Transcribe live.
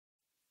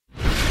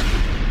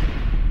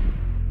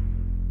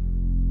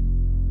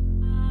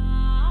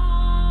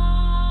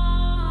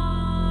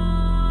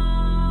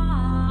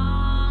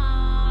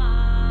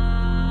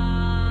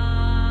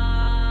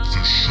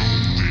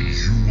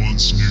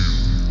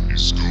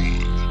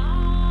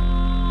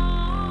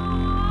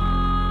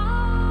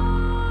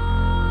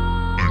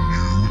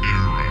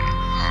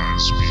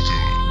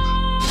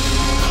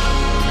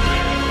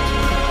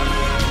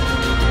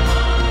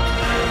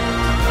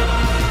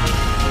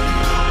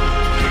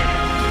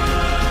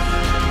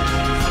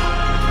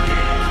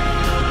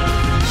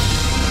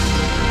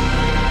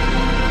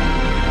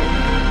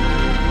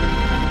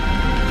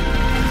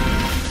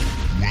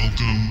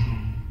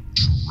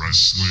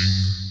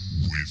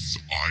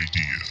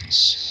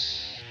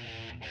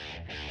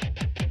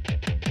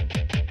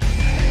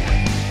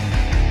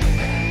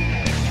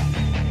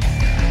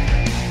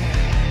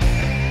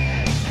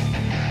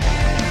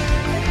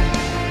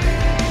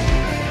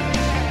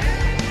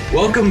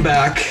Welcome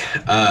back,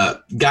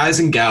 guys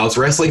and gals,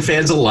 wrestling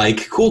fans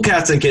alike, cool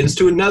cats and kittens,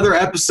 to another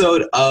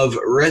episode of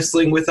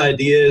Wrestling with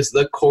Ideas,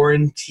 the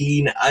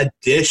Quarantine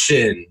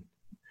Edition.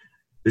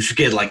 We should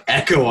get like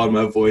echo on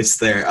my voice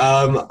there.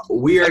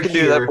 We are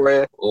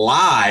here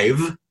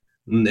live,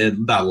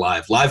 not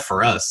live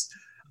for us,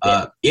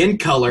 in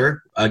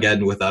color,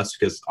 again with us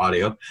because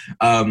audio,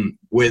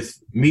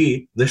 with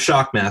me, the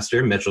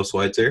Shockmaster, Mitchell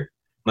Schweitzer,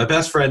 my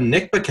best friend,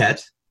 Nick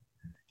Paquette.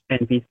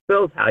 And Peace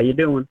Bills, how you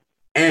doing?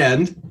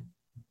 And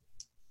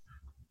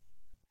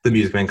the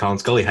Music Man, Colin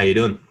Scully. How you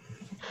doing?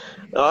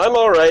 I'm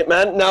all right,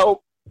 man. Now,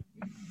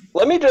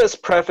 let me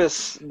just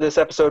preface this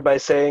episode by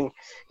saying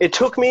it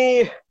took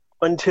me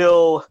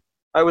until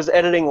I was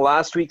editing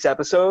last week's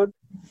episode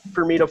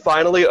for me to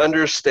finally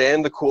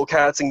understand the Cool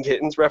Cats and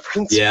Kittens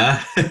reference.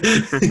 Yeah.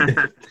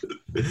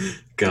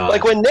 God.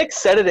 Like when Nick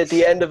said it at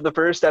the end of the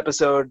first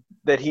episode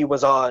that he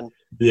was on.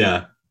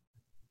 Yeah.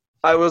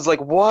 I was like,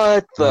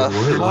 what the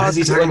fuck? Why is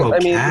he talking about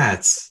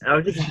cats? That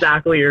was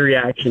exactly your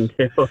reaction,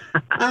 too.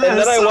 And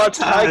then I watched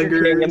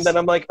Tiger King, and then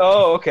I'm like,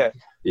 oh, okay.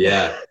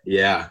 Yeah.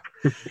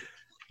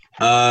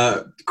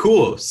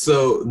 Cool.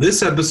 So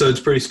this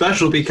episode's pretty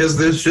special because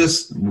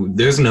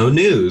there's no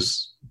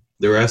news.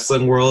 The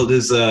wrestling world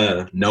is,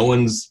 there's no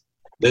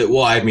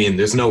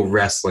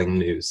wrestling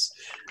news.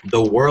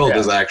 The world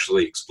is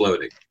actually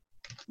exploding.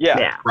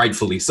 Yeah.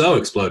 Rightfully so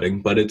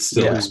exploding, but it's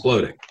still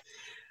exploding.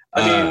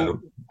 I mean,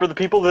 for the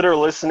people that are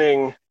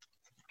listening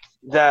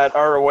that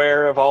are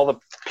aware of all the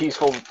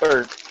peaceful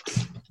or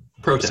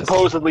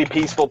supposedly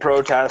peaceful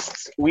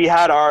protests, we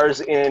had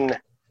ours in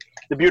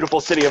the beautiful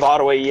city of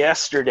Ottawa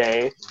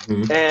yesterday.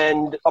 Mm-hmm.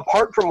 And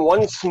apart from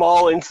one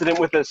small incident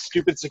with a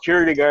stupid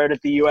security guard at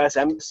the U.S.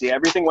 Embassy,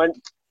 everything went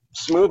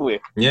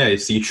smoothly. Yeah, you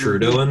see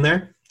Trudeau in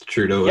there?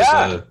 Trudeau is,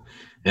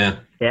 Yeah.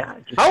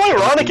 How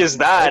ironic is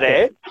that,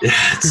 eh?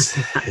 Yeah, it's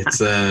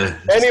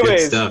good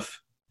stuff.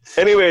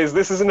 Anyways,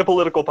 this isn't a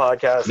political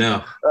podcast.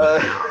 No.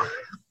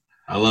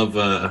 I love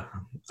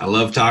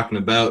talking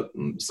about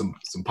some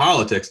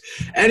politics.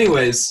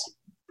 Anyways,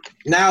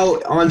 now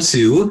on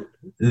to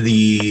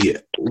the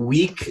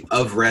week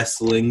of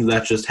wrestling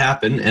that just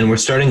happened, and we're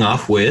starting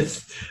off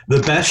with the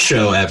best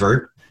show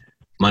ever,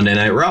 Monday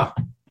Night Raw.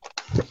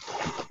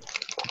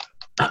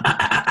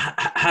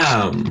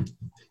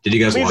 Did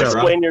you guys watch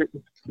Raw?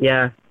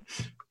 Yeah.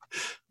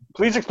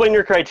 Please explain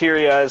your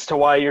criteria as to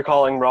why you're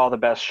calling Raw the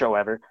best show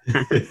ever.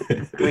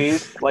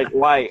 Please. Like,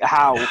 why?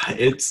 How?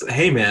 It's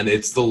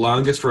the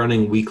longest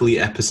running weekly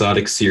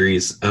episodic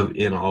series of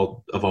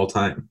all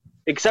time.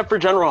 Except for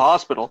General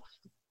Hospital.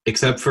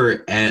 Except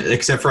for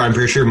I'm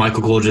pretty sure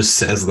Michael Cole just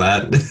says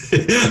that.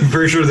 I'm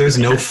pretty sure there's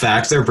no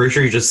facts there. I'm pretty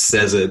sure he just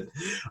says it.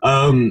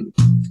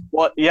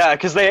 Well, yeah,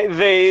 because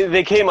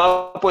they came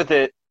up with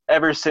it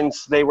ever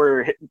since they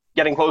were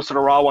getting closer to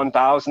Raw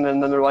 1000,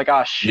 and then they're like,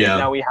 oh, shit,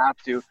 now we have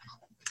to.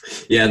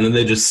 Yeah, and then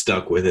they just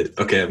stuck with it.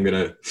 Okay, I'm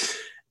going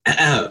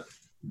to...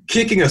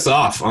 kicking us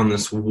off on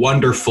this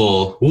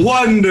wonderful,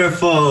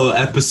 wonderful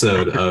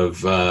episode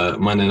of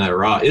Monday Night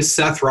Raw is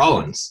Seth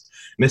Rollins,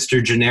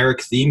 Mr.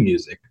 Generic Theme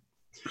Music.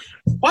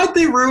 Why'd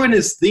they ruin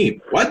his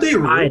theme? Why'd they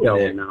ruin it? I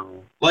don't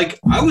know. Like,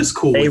 I was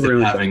cool with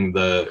it having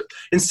the...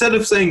 Instead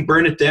of saying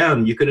burn it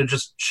down, you could have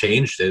just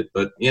changed it.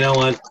 But you know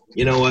what?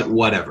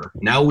 Whatever.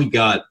 Now we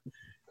got...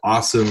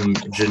 awesome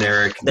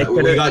generic.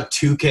 We got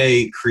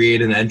 2K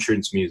create an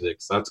entrance music.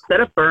 So that's cool.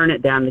 Instead of burn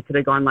it down, they could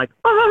have gone like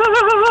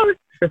or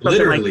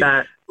something like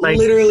that. Like,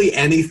 literally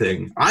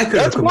anything.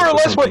 That's more or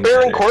less what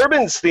Baron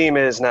Corbin's theme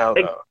is now,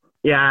 though.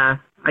 Yeah,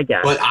 I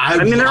guess. But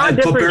I mean, they're on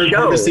different Baron shows.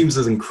 Corbin's theme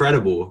is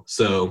incredible.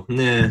 So,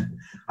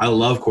 I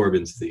love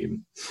Corbin's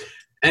theme.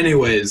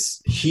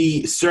 Anyways,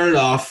 he started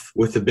off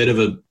with a bit of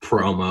a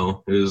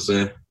promo. It was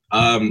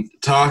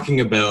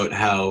talking about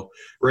how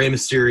Rey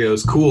Mysterio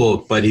is cool,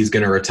 but he's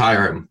going to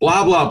retire him.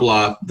 Blah, blah,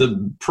 blah.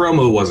 The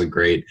promo wasn't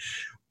great.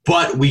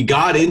 But we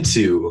got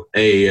into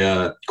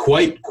a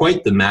quite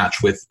the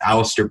match with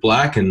Aleister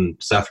Black and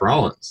Seth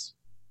Rollins.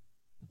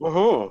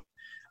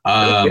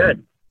 Mm-hmm.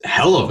 Good.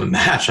 Hell of a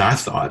match, I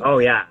thought. Oh,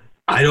 yeah.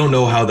 I don't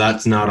know how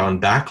that's not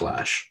on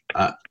Backlash.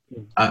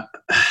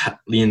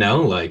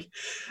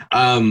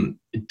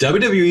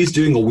 WWE's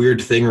doing a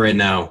weird thing right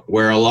now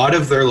where a lot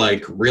of their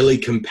like really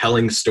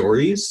compelling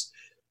stories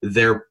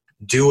they're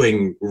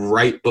doing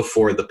right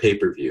before the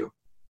pay-per-view.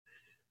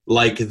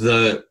 Like in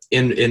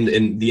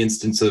the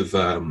instance of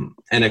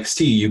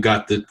NXT, you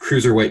got the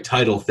Cruiserweight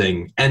title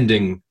thing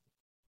ending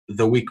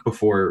the week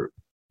before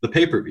the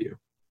pay-per-view.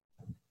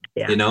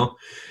 Yeah. You know?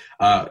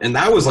 And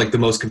that was like the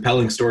most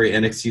compelling story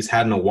NXT's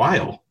had in a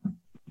while.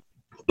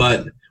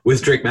 But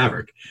with Drake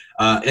Maverick.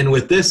 And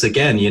with this,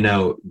 again, you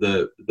know,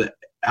 the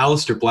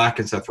Aleister Black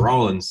and Seth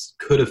Rollins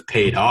could have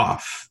paid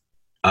off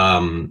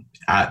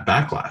at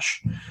Backlash.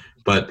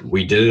 But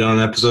we did it on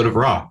an episode of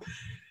Raw.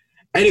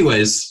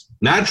 Anyways,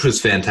 match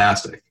was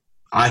fantastic,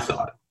 I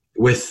thought.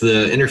 With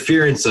the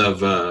interference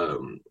of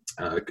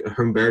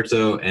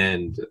Humberto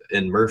and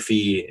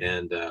Murphy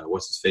and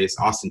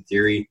Austin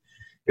Theory.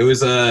 It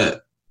was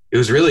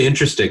really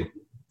interesting.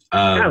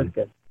 That was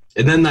good.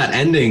 And then that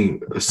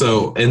ending,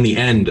 so in the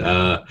end,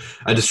 a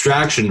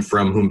distraction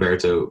from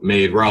Humberto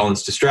made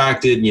Rollins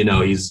distracted. You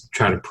know, he's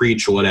trying to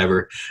preach or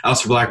whatever.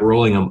 Aleister Black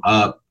rolling him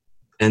up,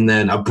 and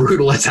then a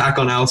brutal attack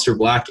on Aleister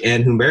Black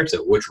and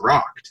Humberto, which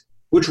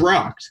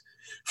rocked.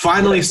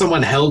 Finally,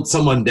 someone held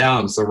someone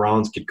down so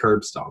Rollins could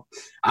curb stomp.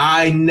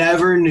 I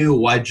never knew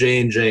why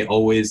J&J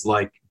always,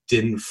 like,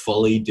 didn't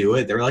fully do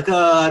it. They were like,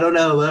 I don't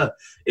know.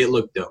 It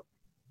looked dope.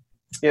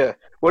 Yeah.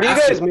 What do you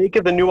guys make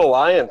of the new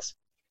alliance?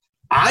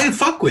 I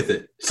fuck with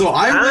it. So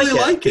I really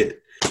like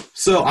it.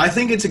 So I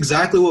think it's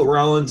exactly what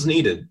Rollins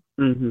needed.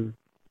 Mm-hmm.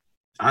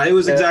 It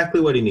was exactly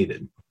what he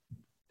needed.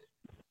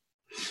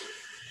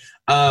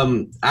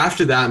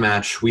 After that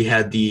match, we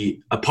had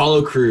the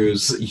Apollo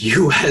Crews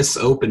U.S.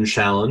 Open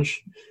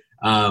Challenge.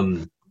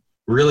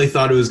 Really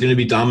thought it was going to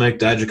be Dominik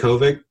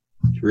Dijakovic.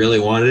 Really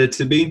wanted it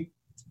to be.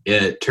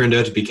 It turned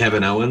out to be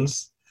Kevin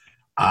Owens.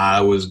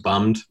 I was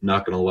bummed,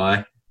 not going to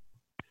lie.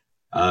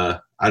 I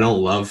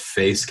don't love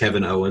face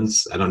Kevin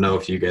Owens. I don't know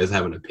if you guys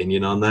have an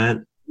opinion on that.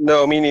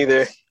 No, me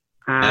neither.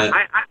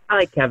 I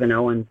like Kevin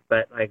Owens,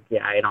 but I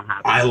don't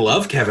have. I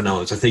love Kevin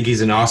Owens. I think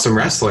he's an awesome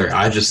wrestler.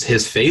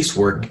 His face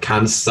work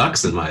kind of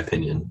sucks in my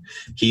opinion.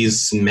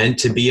 He's meant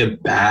to be a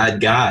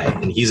bad guy,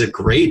 and he's a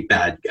great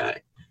bad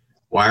guy.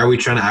 Why are we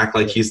trying to act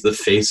like he's the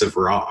face of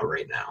Raw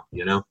right now?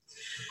 You know.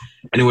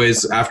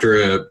 Anyways,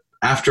 after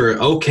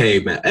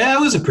okay, it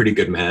was a pretty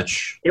good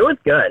match. It was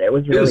good. It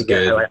was really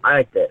good. I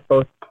liked it.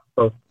 Both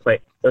plays.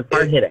 It was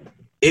hard hitting.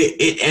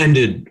 It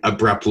ended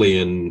abruptly,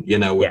 and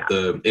with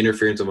the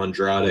interference of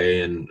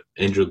Andrade and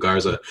Angel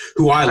Garza,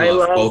 who I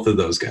love both of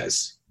those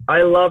guys.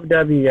 I love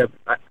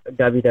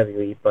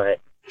WWE, but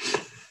you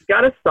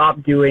gotta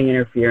stop doing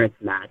interference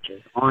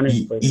matches.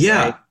 Honestly,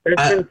 yeah.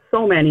 There's been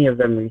so many of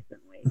them recently.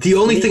 The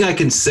only thing I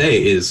can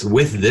say is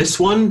with this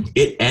one,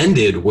 it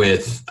ended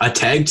with a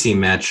tag team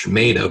match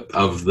made up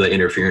of the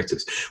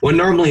interferences. When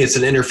normally it's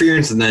an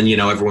interference, and then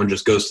everyone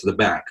just goes to the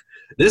back.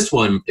 This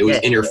one, it was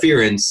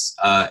interference,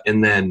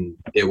 and then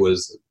it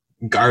was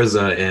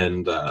Garza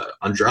and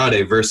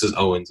Andrade versus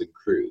Owens and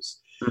Crews.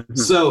 Mm-hmm.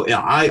 So, yeah,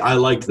 I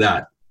liked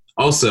that.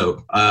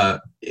 Also,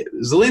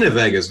 Zelina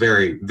Vega is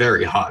very,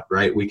 very hot,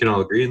 right? We can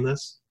all agree on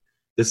this?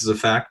 This is a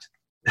fact?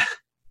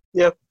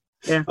 Yep.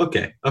 Yeah.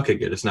 Okay,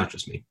 good. It's not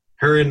just me.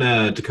 Her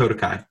and Dakota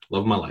Kai.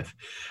 Love my life.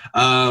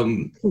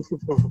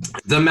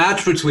 The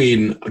match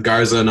between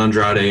Garza and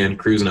Andrade and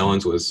Crews and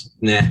Owens was,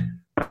 nah.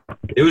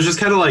 It was just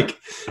kind of like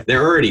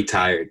they're already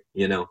tired,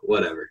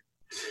 whatever.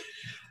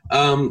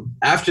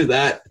 After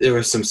that, there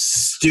was some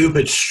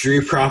stupid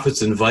Street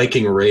Profits and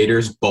Viking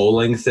Raiders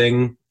bowling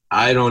thing.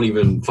 I don't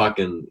even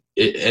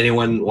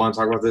anyone want to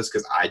talk about this?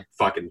 Because I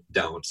fucking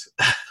don't.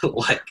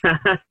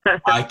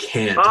 I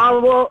can't.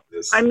 Well,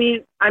 I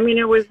mean,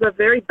 it was a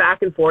very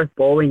back and forth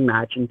bowling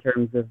match in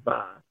terms of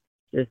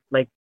just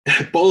like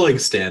bowling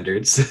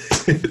standards.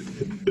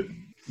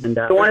 And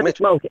they wanted to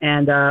smoke,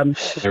 and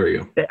there we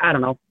go. I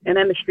don't know. And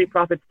then the Street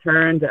Profits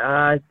turned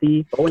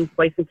the bowling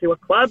place into a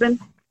club, and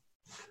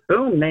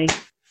boom, they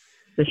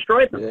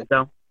destroyed them. Yeah.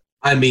 So,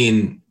 I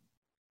mean,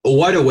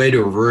 what a way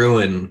to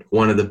ruin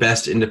one of the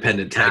best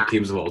independent tag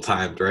teams of all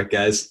time, right,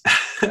 guys?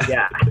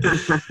 Yeah.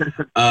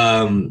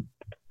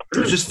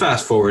 Just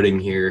fast forwarding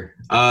here.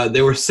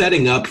 They were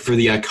setting up for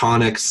the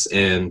Iconics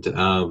and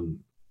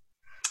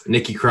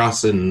Nikki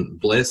Cross and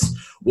Bliss.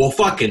 We'll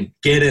fucking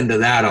get into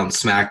that on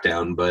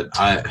SmackDown, but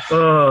I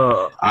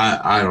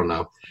don't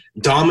know.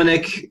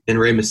 Dominic and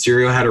Rey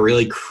Mysterio had a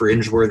really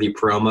cringeworthy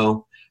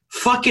promo.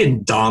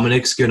 Fucking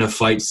Dominic's gonna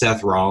fight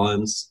Seth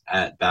Rollins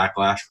at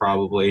Backlash,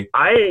 probably.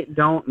 I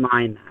don't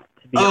mind that.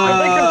 To be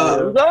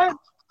honest,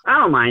 I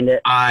don't mind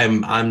it.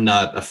 I'm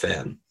not a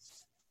fan.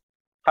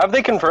 Have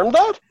they confirmed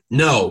that?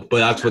 No, but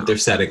that's what they're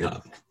setting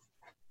up.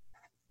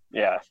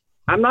 Yeah.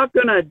 I'm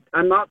gonna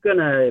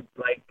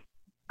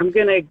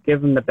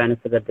give him the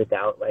benefit of the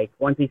doubt. Like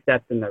once he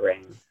steps in the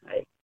ring,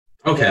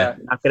 okay,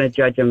 I'm not gonna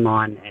judge him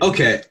on.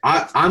 Okay,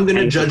 I'm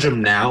gonna judge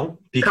him now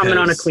because coming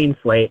on a clean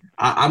slate.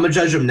 I'm gonna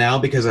judge him now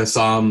because I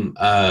saw him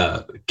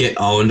get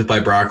owned by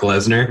Brock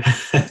Lesnar.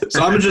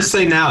 So I'm gonna just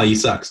say now he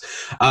sucks.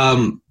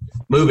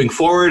 Moving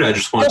forward, I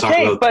just want to talk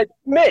about. But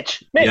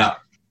Mitch, yeah.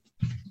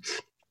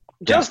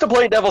 Just to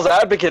play devil's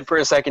advocate for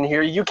a second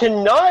here, you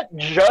cannot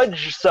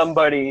judge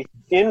somebody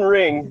in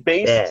ring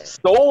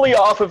based solely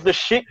off of the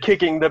shit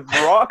kicking that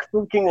Brock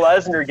fucking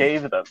Lesnar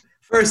gave them.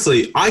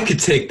 Firstly, I could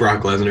take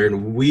Brock Lesnar,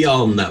 and we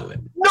all know it.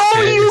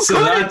 No, you so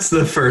couldn't. That's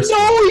the first. No,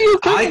 one. you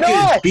could I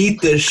not. could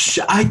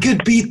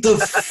beat the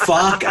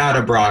fuck out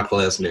of Brock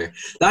Lesnar.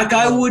 That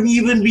guy wouldn't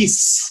even be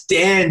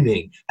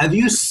standing. Have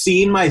you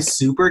seen my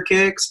super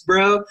kicks,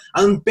 bro?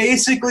 I'm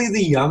basically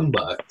the Young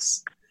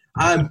Bucks.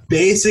 I'm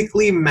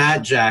basically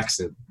Matt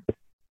Jackson.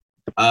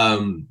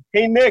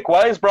 Hey Nick,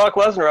 why is Brock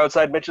Lesnar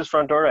outside Mitch's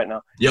front door right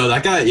now? Yo,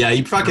 that guy,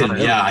 he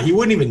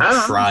wouldn't even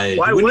try it.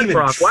 Why would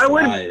Brock? Why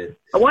would?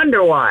 I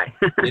wonder why.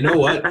 You know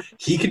what?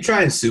 He could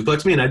try and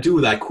suplex me, and I do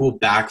that cool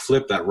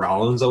backflip that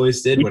Rollins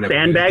always did whenever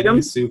sandbag him.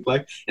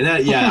 Suplex, and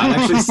that I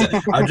actually said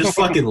I'd just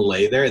fucking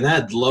lay there, and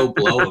that'd low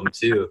blow him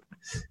too.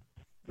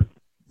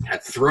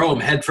 Had to throw him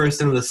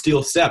headfirst into the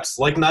steel steps,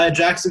 like Nia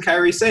Jax and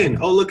Kairi Sane.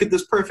 Oh, look at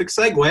this perfect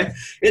segue.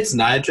 It's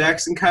Nia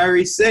Jax and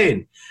Kairi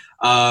Sane.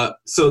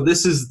 So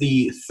this is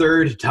the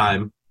third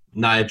time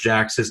Nia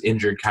Jax has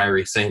injured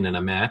Kairi Sane in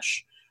a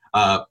match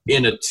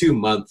in a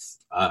 2-month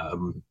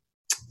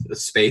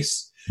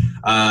space.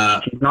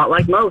 She's not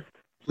like most.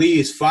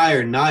 Please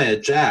fire Nia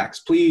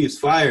Jax. Please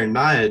fire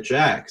Nia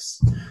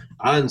Jax.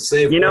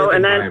 Unsafe.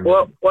 And then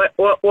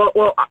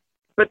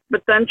but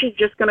then she's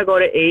just gonna go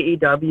to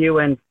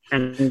AEW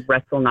and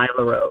wrestle Nyla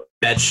Rose.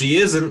 Bet she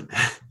isn't.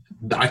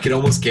 I could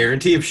almost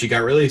guarantee if she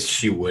got released,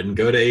 she wouldn't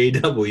go to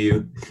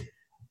AEW.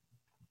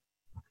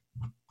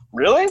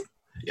 Really?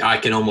 I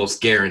can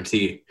almost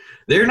guarantee.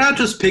 They're not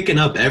just picking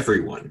up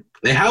everyone.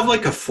 They have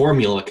like a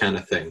formula kind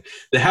of thing.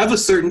 They have a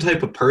certain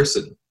type of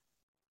person,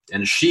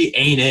 and she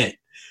ain't it.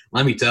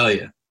 Let me tell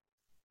you.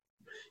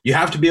 You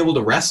have to be able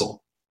to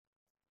wrestle.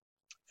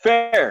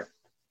 Fair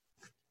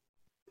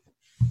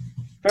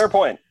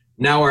point.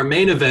 Now, our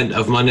main event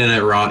of Monday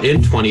Night Raw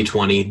in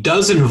 2020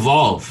 does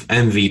involve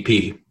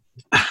MVP.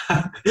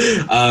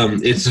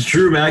 It's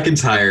Drew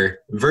McIntyre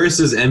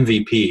versus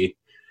MVP.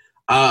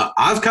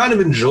 I've kind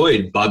of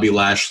enjoyed Bobby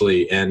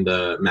Lashley and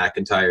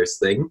McIntyre's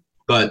thing,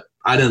 but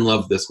I didn't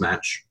love this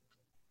match.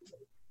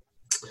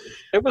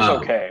 It was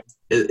okay.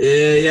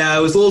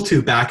 It was a little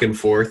too back and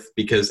forth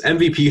because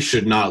MVP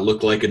should not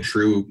look like a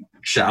true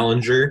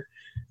challenger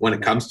when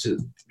it comes to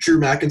Drew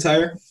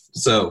McIntyre.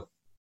 So,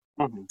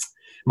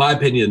 my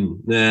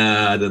opinion,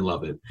 I didn't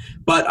love it.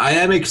 But I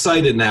am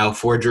excited now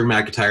for Drew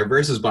McIntyre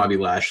versus Bobby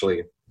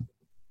Lashley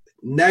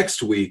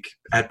next week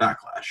at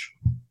Backlash.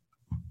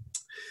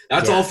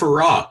 That's all for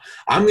Raw.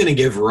 I'm going to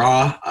give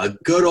Raw a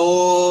good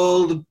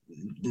old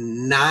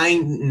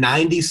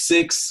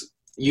 96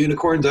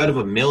 unicorns out of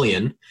a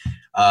million.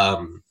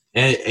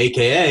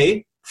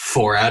 AKA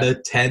 4 out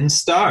of 10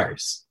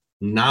 stars.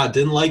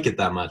 Didn't like it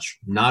that much.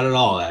 Not at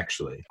all,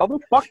 actually. How the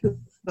fuck does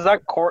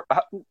that court?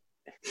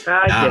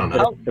 I give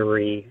it a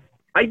 3.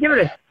 I give it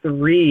a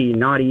 3,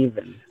 not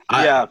even.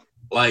 I'm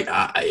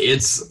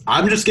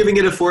just giving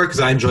it a 4 because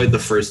I enjoyed the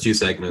first 2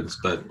 segments,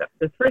 but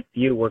the first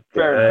few were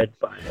good.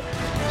 But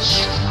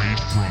straight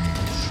from the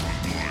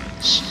front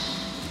lines.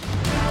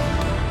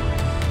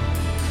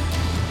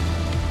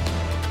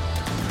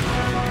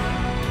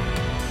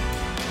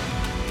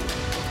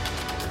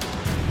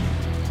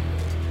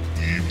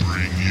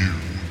 Bring you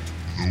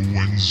the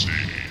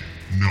Wednesday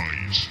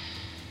Night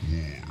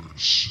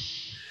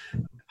Wars.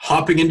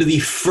 Hopping into the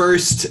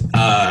first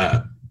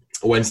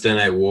Wednesday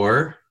Night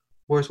Wars.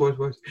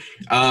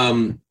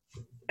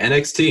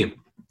 NXT.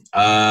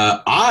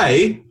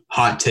 I,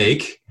 hot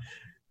take,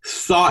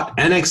 thought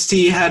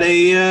NXT had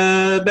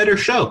a better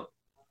show.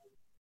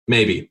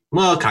 Maybe.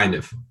 Well, kind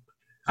of.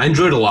 I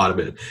enjoyed a lot of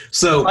it.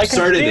 So,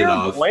 started it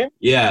off. Point.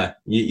 Yeah,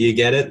 you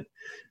get it?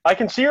 I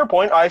can see your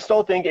point. I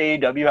still think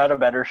AEW had a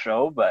better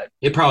show, but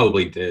it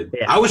probably did.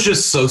 Yeah. I was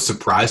just so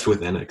surprised with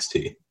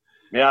NXT.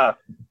 Yeah.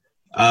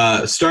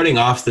 Starting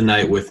off the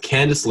night with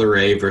Candice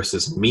LeRae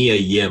versus Mia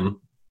Yim.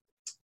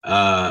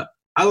 I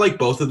like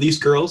both of these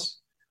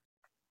girls.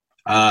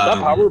 That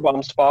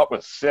powerbomb spot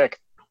was sick.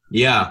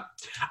 Yeah.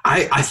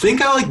 I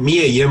think I like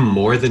Mia Yim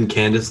more than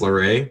Candice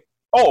LeRae.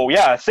 Oh,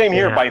 yeah. Same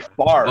here by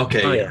far.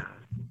 Okay. Oh,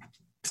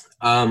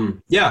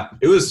 yeah.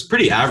 It was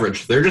pretty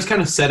average. They're just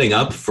kind of setting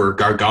up for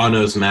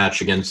Gargano's match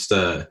against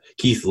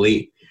Keith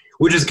Lee,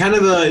 which is kind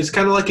of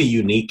like a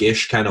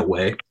unique-ish kind of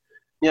way.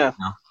 Yeah.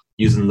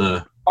 Using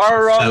the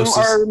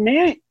are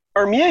Mia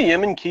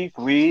Yim and Keith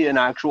Lee an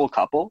actual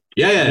couple?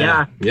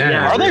 Yeah.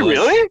 Are they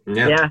really?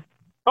 Yeah.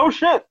 Oh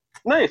shit!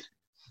 Nice.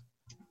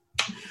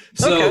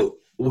 So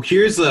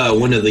here's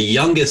one of the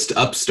youngest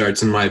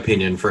upstarts, in my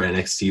opinion, for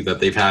NXT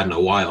that they've had in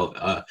a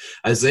while.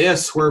 Isaiah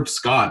Swerve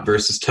Scott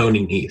versus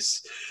Tony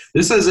Nese.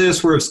 This Isaiah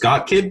Swerve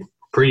Scott kid,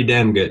 pretty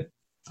damn good.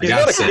 He's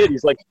not a kid.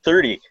 He's like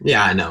 30.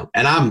 Yeah, I know.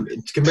 And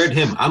compared to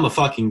him, I'm a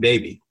fucking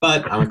baby.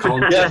 But I'm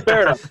calling him. Yeah,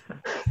 fair enough.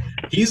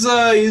 He's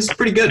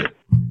pretty good.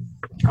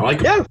 I like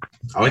him. Yeah.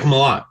 I like him a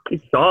lot.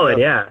 He's solid,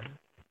 yeah.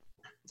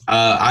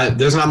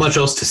 There's not much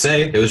else to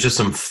say. It was just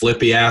some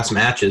flippy ass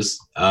matches.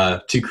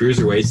 2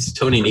 cruiserweights.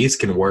 Tony Nese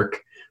can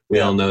work. We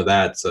all know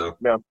that. So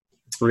yeah,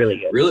 really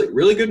good.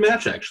 Really good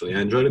match, actually.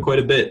 I enjoyed it quite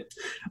a bit.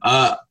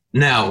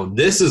 Now,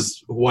 this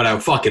is what I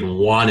fucking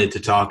wanted to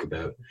talk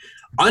about.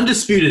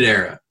 Undisputed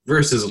Era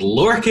versus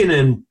Lorcan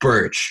and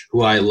Birch,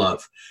 who I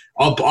love.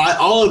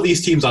 All of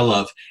these teams I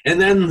love. And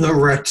then the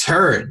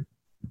return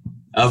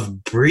of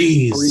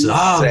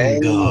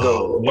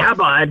Breezango. Yeah,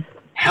 bud.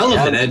 Hell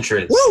of an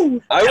entrance.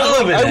 Woo! I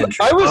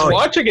was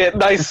watching it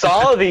and I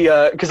saw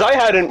the because I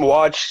hadn't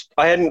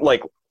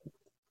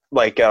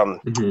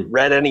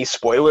read any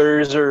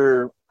spoilers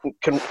or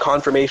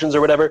confirmations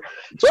or whatever.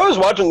 So I was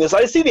watching this.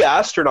 I see the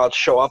astronauts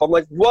show up. I'm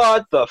like,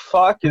 what the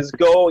fuck is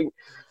going?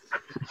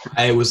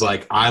 I was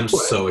like, I'm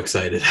so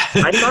excited.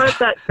 I thought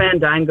that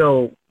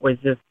Fandango was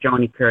just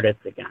Johnny Curtis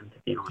again, to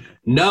be honest.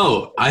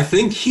 No, I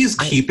think he's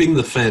keeping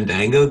the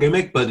Fandango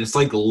gimmick, but it's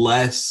like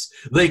less.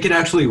 They can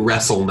actually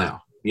wrestle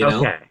now, you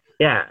know? Okay,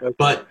 yeah.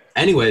 But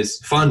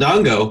anyways,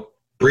 Fandango,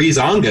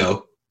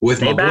 Breezango,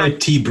 with my boy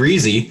T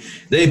Breezy.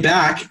 They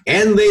back,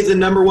 and they the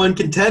number one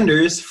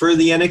contenders for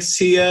the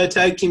NXT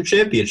Tag Team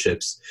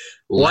Championships.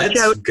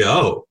 Let's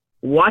go.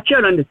 Watch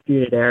out,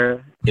 Undisputed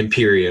Era.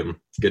 Imperium.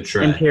 Good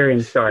try.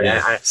 Imperium, sorry.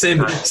 Yeah.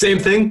 Same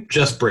thing,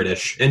 just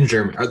British and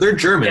German. They're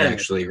German,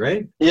 actually,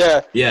 right?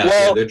 Yeah. Yeah,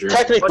 well, they're German.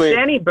 Technically. Well,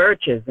 Danny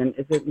Burch is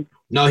it?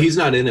 No, he's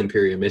not in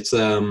Imperium. It's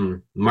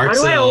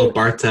Marcel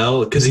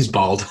Bartel, because he's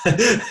bald.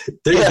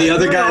 The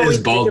other guy is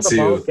bald,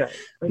 too.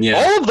 Yeah.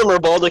 All of them are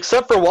bald,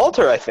 except for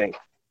Walter, I think.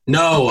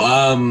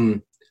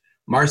 No,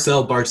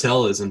 Marcel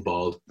Bartel isn't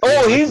bald.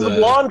 Oh, he's the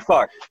blonde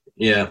fuck.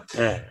 Yeah.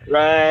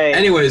 Right.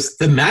 Anyways,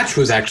 the match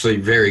was actually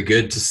very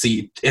good to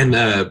see. And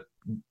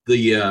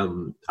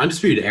the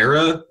Undisputed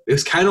Era, it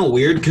was kind of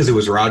weird because it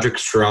was Roderick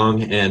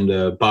Strong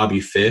and Bobby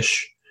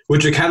Fish,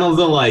 which are kind of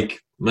the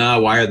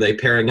why are they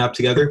pairing up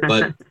together?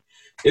 But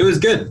it was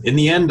good. In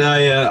the end,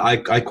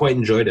 I quite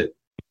enjoyed it.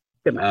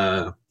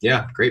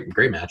 Yeah,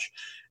 great match.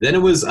 Then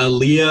it was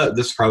Aaliyah.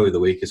 This is probably the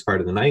weakest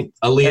part of the night.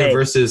 Aaliyah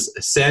versus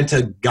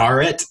Santa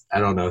Garrett. I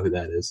don't know who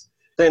that is.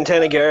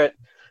 Santana Garrett.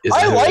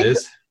 I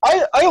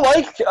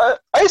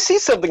see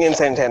something in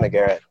Santana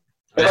Garrett.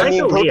 I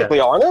mean, perfectly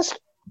honest.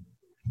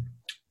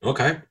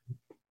 Okay.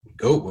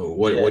 Go.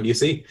 What do you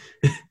see?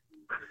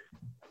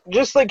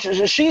 Just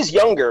she's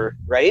younger,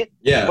 right?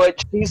 Yeah.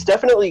 But she's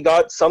definitely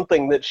got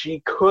something that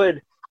she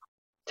could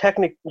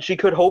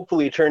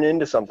hopefully turn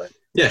into something.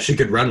 Yeah, she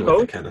could run with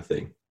that kind of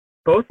thing.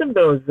 Both of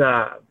those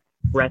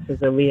wrestlers,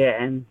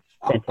 Aaliyah and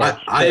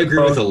Santana. I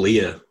agree with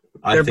Aaliyah.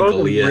 I think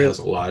Aaliyah has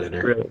a lot in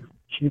her. Really,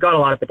 she's got a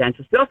lot of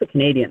potential. She's also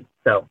Canadian,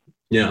 so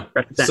yeah.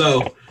 Represent.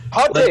 So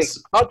hot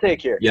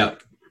take here. Yeah.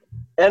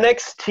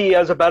 NXT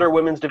has a better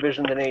women's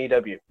division than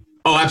AEW.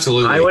 Oh,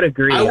 absolutely. I would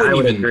agree. I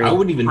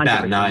wouldn't even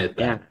bat an eye at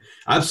that. Yeah.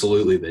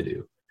 Absolutely, they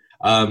do.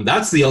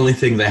 That's the only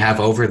thing they have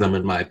over them,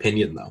 in my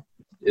opinion, though.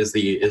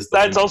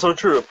 That's also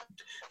true.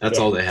 That's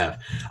all they have.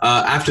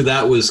 After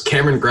that was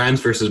Cameron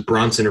Grimes versus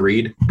Bronson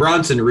Reed.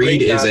 Bronson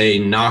Reed is a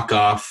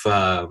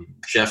knockoff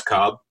Jeff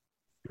Cobb.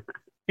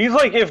 He's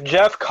like if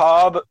Jeff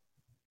Cobb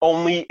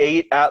only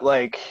ate at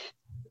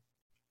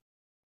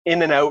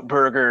In-N-Out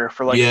Burger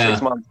for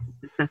 6 months.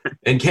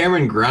 And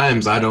Cameron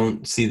Grimes, I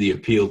don't see the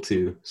appeal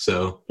to.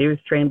 So he was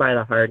trained by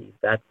the Hardys.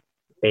 That's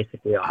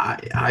basically all.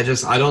 I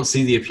don't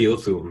see the appeal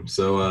to him.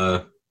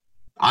 So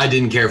I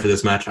didn't care for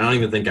this match. I don't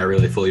even think I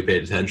really fully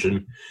paid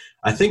attention.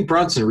 I think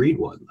Bronson Reed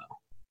won though.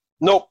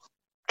 Nope.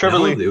 Trevor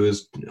Lee. It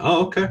was.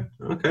 Oh, okay.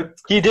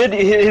 He did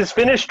his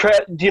finish. Do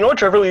you know what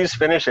Trevor Lee's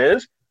finish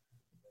is?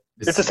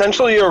 It's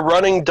essentially a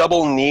running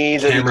double knee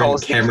that he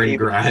calls Cameron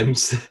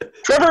Grimes.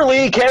 Trevor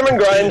Lee, Cameron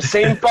Grimes,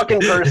 same fucking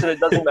person. It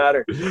doesn't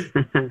matter.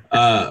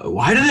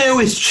 Why do they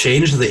always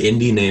change the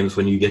indie names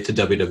when you get to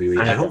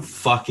WWE? I don't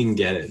fucking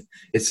get it.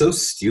 It's so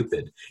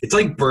stupid. It's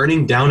like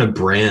burning down a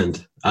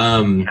brand.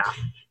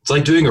 It's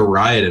like doing a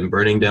riot and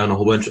burning down a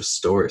whole bunch of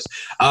stores.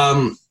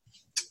 The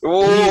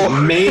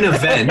main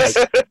event.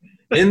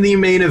 In the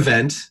main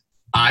event,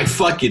 I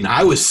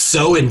was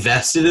so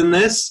invested in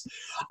this.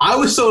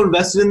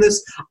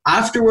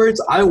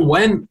 Afterwards, I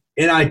went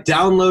and I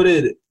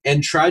downloaded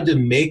and tried to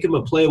make him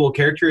a playable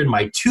character in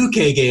my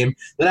 2K game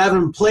that I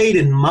haven't played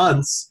in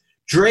months.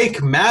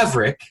 Drake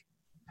Maverick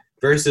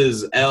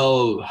versus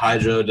El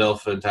Hijo del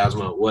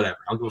Fantasma, whatever.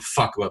 I don't give a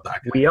fuck about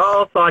that guy. We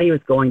all thought he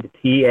was going to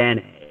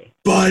TNA.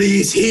 But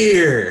he's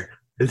here.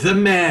 The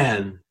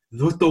man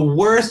with the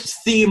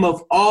worst theme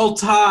of all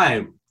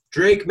time,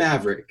 Drake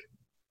Maverick,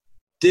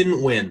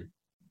 didn't win,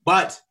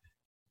 but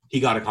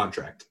he got a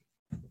contract.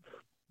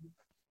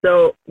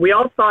 So we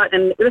all thought,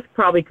 and this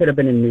probably could have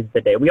been in news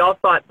today, we all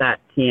thought that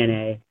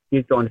TNA, he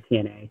was going to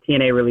TNA.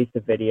 TNA released a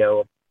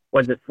video.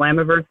 Was it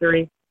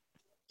Slammiversary?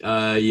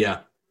 Yeah.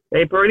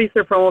 They released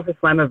their promo for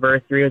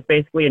Slammiversary. It was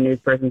basically a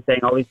news person saying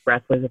all these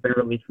wrestlers have been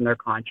released from their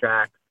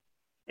contracts.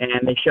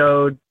 And they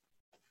showed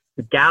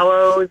the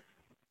Gallows,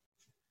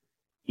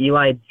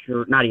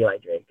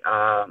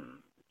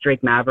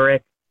 Drake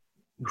Maverick.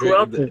 Who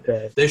else is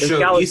there? They showed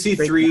Gallows,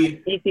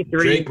 EC3,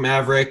 Drake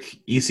Maverick,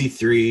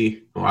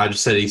 EC3. Oh, I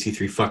just said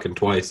EC3 fucking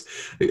twice.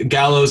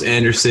 Gallows,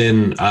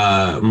 Anderson,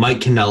 Mike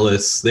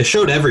Kanellis. They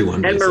showed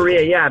everyone. And basically.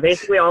 Maria, yeah.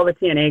 Basically all the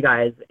TNA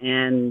guys.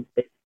 And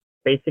they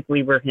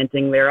basically were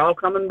hinting they're all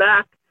coming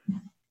back.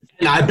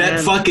 And I bet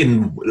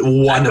fucking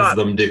one of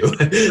them do.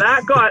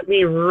 That got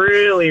me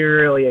really,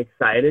 really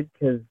excited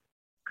because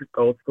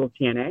old school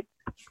TNA.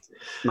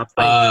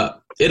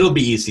 It'll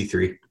be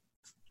EC3.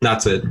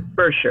 That's it.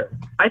 For sure.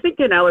 I think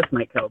Kanellis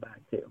might go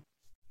back too.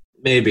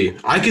 Maybe.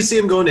 I could see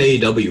him going to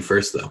AEW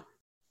first, though.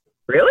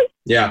 Really?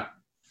 Yeah.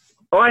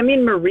 Oh, I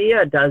mean,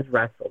 Maria does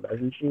wrestle,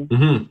 doesn't she?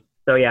 Mm-hmm.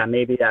 So, yeah,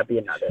 maybe that'd be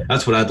another.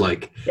 That's what I'd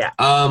like. Yeah.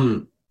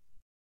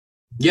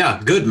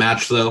 Yeah, good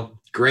match, though.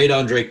 Great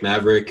on Drake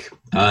Maverick.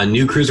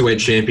 New Cruiserweight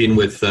champion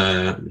with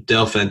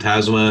Del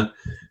Fantasma.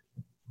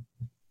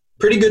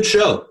 Pretty good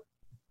show.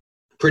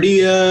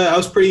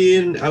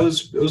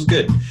 It was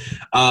good.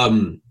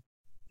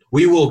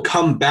 We will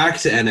come back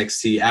to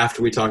NXT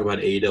after we talk about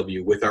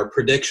AEW with our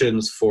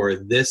predictions for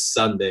this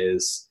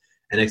Sunday's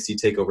NXT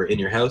TakeOver in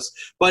your house.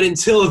 But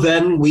until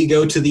then, we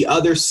go to the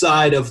other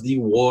side of the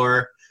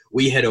war.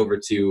 we head over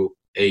to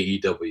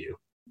AEW.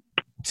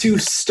 To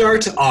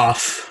start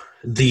off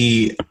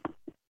the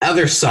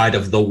other side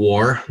of the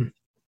war,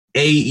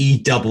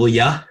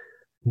 AEW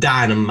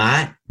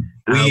Dynamite,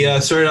 we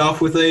started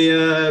off with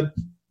a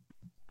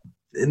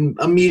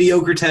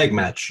mediocre tag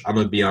match, I'm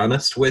going to be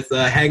honest, with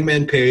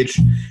Hangman Page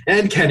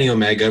and Kenny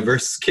Omega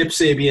versus Kip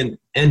Sabian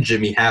and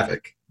Jimmy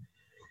Havoc.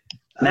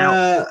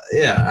 Now,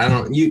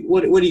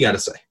 what do you got to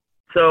say?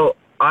 So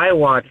I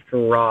watched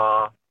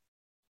Raw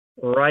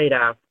right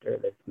after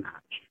this match.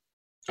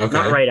 Okay.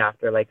 Not right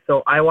after,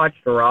 so I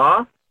watched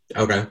Raw.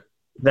 Okay.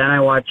 Then I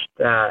watched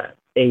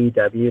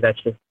AEW.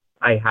 That's just,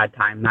 I had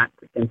time that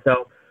week. And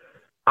so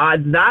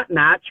that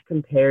match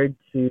compared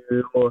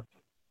to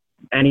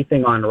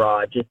anything on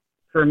Raw, just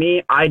for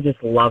me, I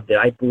just loved it.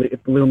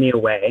 It blew me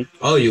away.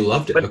 Oh, you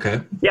loved it? But,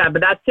 okay. Yeah,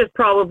 but that's just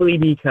probably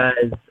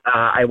because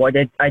I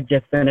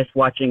just finished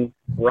watching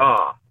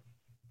Raw.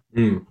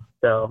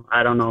 So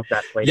I don't know if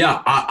that played.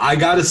 Yeah, I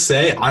got to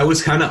say, I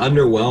was kind of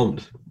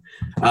underwhelmed.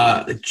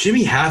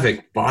 Jimmy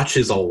Havoc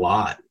botches a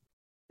lot,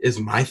 is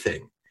my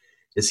thing.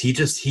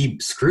 He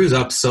screws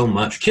up so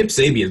much. Kip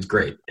Sabian's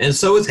great, and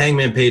so is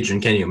Hangman Page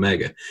and Kenny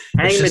Omega.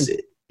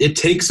 It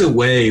takes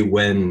away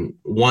when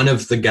one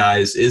of the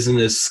guys isn't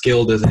as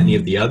skilled as any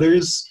of the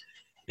others.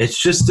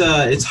 It's just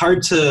it's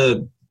hard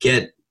to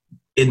get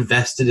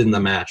invested in the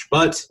match.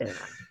 But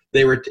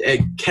they were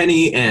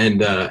Kenny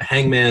and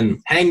Hangman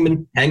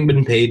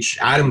Page,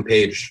 Adam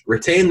Page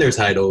retained their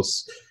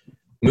titles,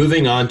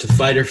 moving on to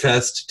Fyter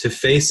Fest to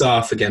face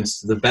off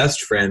against the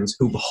Best Friends,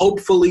 who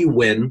hopefully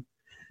win.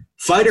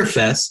 Fyter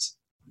Fest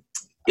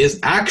is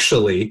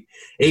actually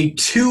a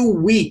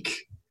 2-week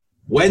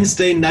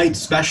Wednesday night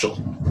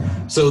special.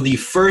 So the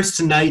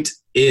first night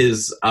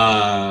is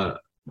on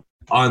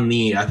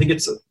the, I think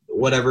it's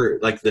whatever,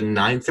 like the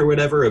 9th or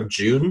whatever of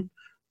June.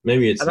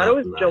 Maybe it's I thought it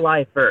was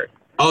July 1st.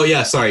 Oh,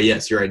 yeah, sorry.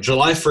 Yes, you're right.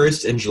 July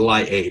 1st and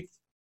July 8th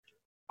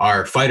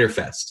are Fyter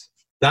Fest.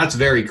 That's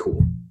very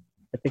cool.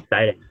 That's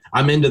exciting.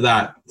 I'm into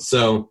that.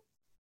 So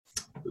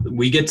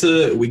we get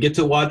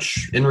to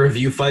watch and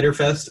review Fyter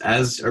Fest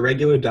as a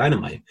regular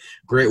Dynamite.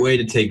 Great way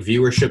to take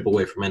viewership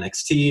away from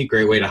NXT.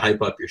 Great way to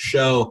hype up your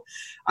show.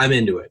 I'm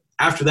into it.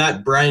 After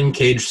that, Brian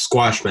Cage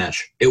squash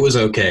match. It was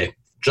okay.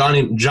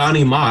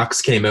 Johnny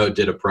Mox came out,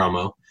 did a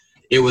promo.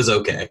 It was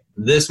okay.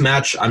 This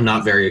match, I'm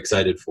not very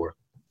excited for.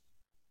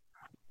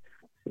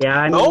 Yeah,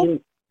 I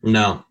mean...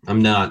 No,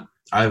 I'm not.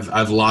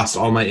 I've lost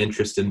all my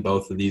interest in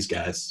both of these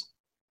guys.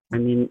 I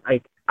mean,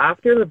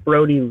 after the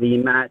Brody Lee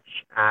match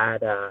at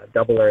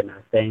Double or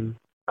Nothing,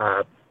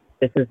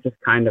 this is just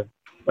kind of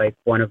like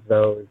one of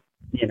those,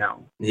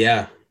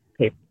 Yeah.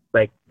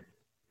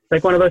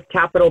 Like one of those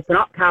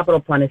not capital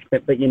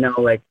punishment, but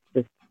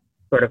just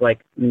sort of like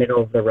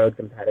middle of the road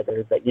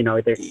competitors that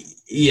they're.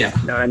 Yeah.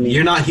 You know what I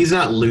mean? He's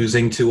not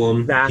losing to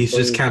him. Exactly. He's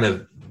just kind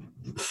of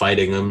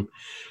fighting him.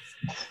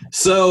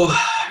 So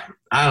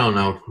I don't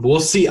know. We'll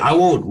see.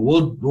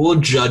 We'll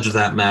judge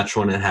that match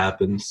when it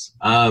happens.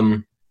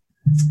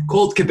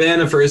 Colt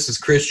Cabana versus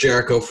Chris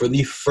Jericho for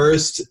the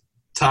first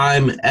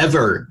time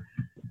ever.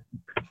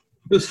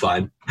 It was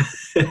fine.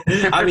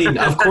 I mean,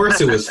 of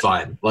course it was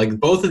fine. Like,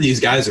 both of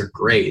these guys are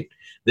great.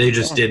 They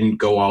just didn't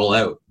go all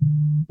out.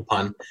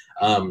 Pun.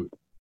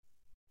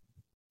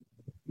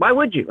 Why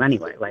would you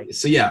anyway?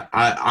 So yeah,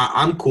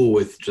 I'm cool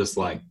with just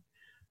I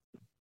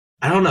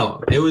don't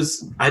know. It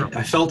was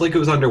I felt like it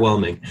was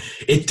underwhelming.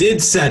 It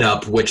did set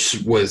up,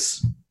 which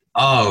was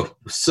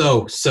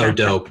so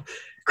dope.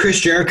 Chris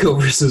Jericho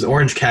versus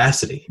Orange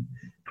Cassidy.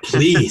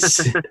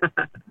 Please.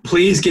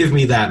 Please give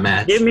me that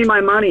match. Give me my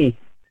money.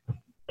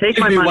 Give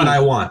me what I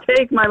want.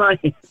 Take my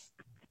money.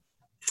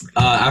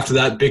 After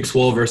that, Big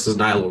Swole versus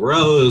Nyla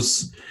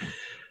Rose.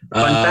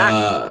 Fun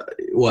fact.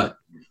 What?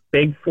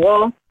 Big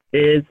Swole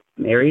is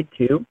married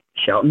to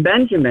Shelton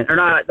Benjamin. Or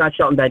not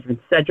Shelton Benjamin.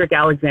 Cedric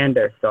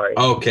Alexander, sorry.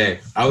 Okay.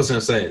 I was going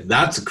to say,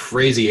 that's a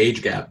crazy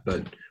age gap,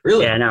 but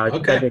really? Yeah, no,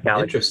 it's Cedric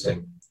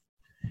Alexander.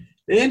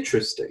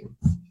 Interesting.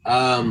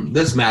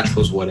 This match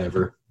was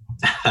whatever.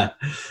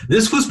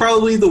 This was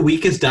probably the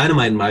weakest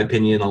Dynamite, in my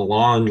opinion, in a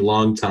long,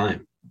 long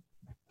time.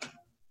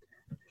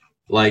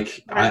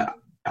 I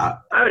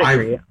would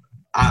agree.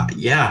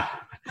 Yeah.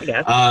 I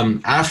guess.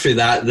 After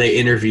that, they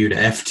interviewed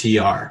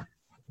FTR.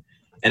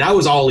 And I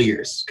was all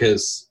ears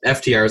because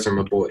FTRs are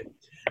my boy.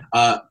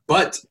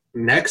 But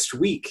next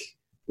week,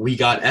 we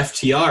got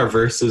FTR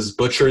versus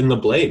Butcher and the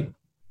Blade,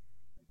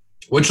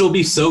 which will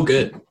be so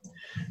good.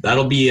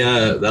 That'll be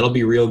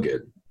real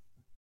good.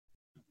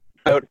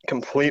 Out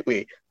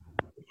completely.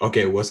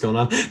 Okay, what's going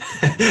on?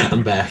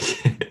 I'm back.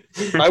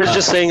 I was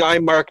just saying I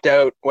marked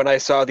out when I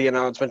saw the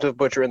announcement of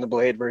Butcher and the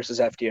Blade versus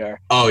FTR.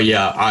 Oh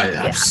yeah,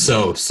 I'm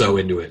so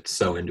into it.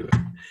 So into it.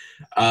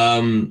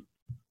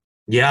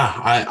 Yeah,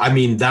 I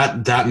mean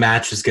that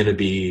match is gonna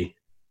be.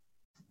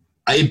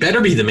 It better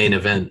be the main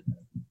event.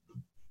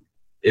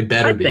 It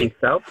better be. I think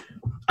so.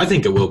 I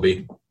think it will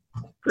be.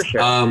 For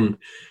sure.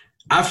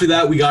 After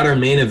that, we got our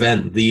main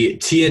event, the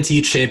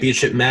TNT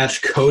Championship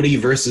match, Cody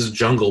versus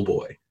Jungle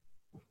Boy.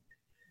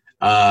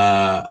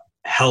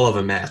 Hell of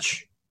a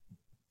match.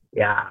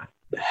 Yeah.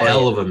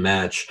 hell of a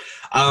match.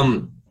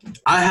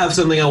 I have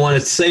something I wanted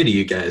to say to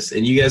you guys,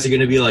 and you guys are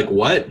going to be like,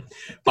 what?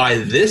 By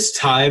this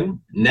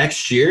time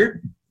next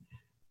year,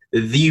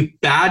 the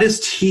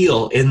baddest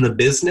heel in the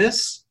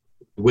business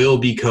will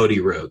be Cody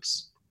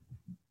Rhodes.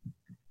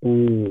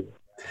 Ooh.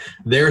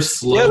 They're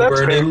slow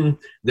burning,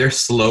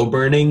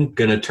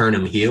 gonna turn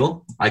him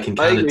heel. I can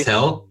kind of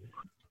tell.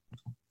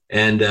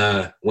 And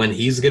when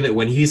he's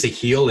a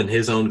heel in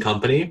his own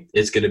company,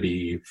 it's gonna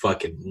be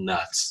fucking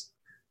nuts.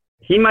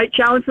 He might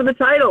challenge for the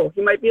title.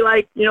 He might be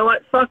like, you know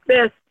what, fuck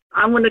this.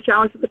 I'm going to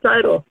challenge for the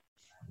title.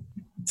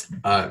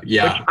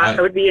 Yeah. Which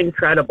would be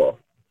incredible.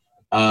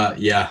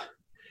 Yeah.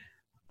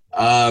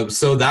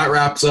 So that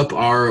wraps up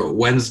our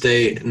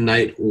Wednesday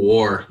Night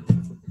War.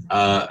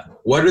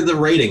 What are the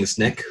ratings,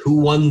 Nick?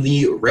 Who won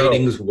the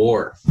ratings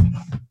war?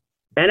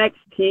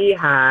 NXT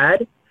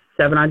had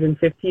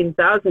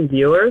 715,000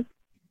 viewers.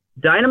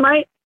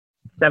 Dynamite,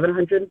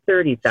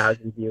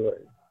 730,000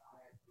 viewers.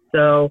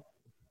 So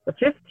a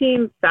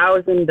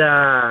 15,000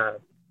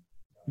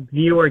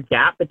 viewer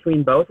gap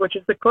between both, which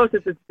is the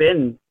closest it's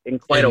been in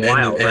quite a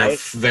while, right?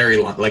 Very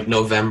long, like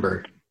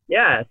November.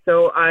 Yeah,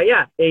 so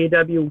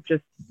AEW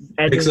just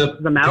edges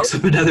them out. Picks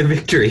up another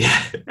victory.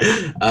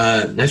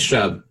 Nice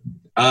job.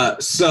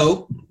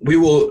 So we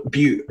will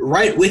be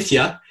right with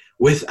you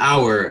with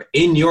our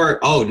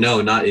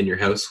not in your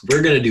house.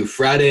 We're gonna do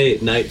Friday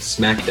Night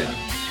SmackDown.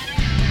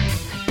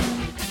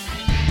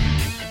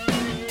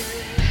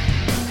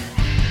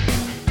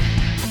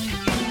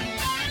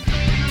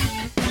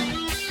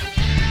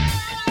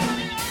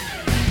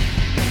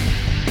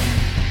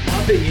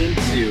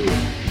 Into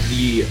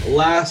the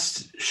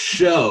last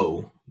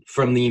show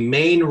from the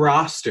main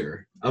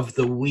roster of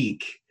the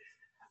week,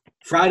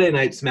 Friday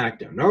Night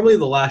SmackDown. Normally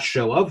the last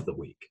show of the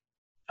week.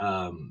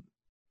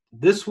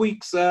 This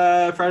week's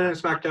Friday Night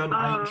SmackDown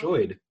I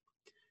enjoyed.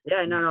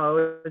 Yeah, no,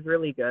 it was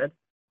really good.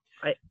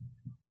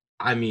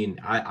 I mean,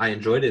 I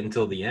enjoyed it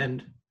until the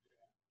end.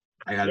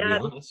 I gotta be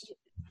honest.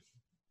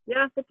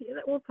 Yeah, but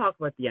we'll talk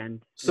about the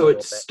end. So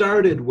it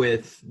started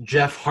with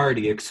Jeff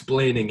Hardy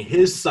explaining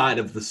his side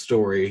of the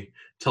story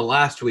to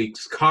last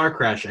week's car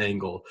crash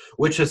angle,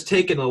 which has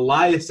taken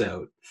Elias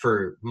out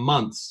for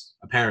months,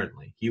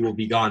 apparently. He will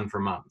be gone for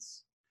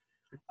months.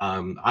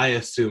 I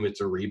assume it's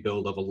a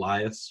rebuild of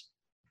Elias.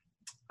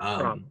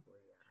 I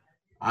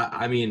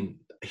mean,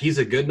 he's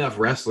a good enough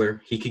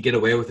wrestler. He could get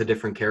away with a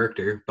different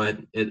character, but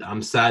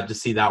I'm sad to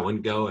see that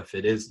one go if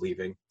it is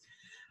leaving.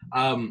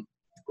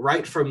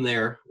 Right from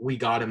there, we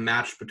got a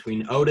match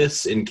between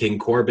Otis and King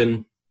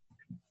Corbin.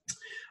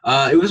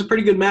 It was a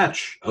pretty good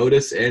match.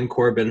 Otis and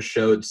Corbin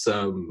showed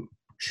some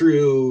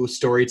true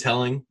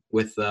storytelling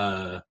with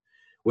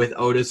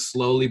Otis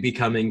slowly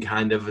becoming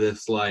kind of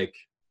this like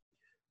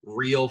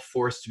real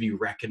force to be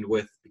reckoned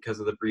with because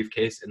of the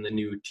briefcase and the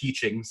new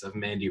teachings of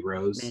Mandy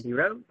Rose. Mandy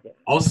Rose. Yeah.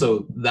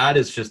 Also, that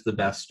is just the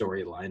best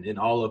storyline in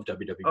all of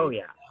WWE. Oh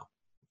yeah. Now.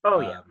 Oh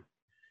yeah.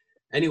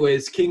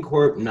 Anyways,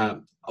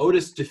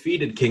 Otis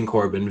defeated King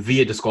Corbin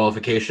via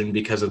disqualification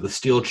because of the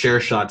steel chair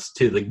shots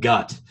to the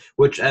gut,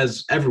 which,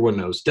 as everyone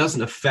knows,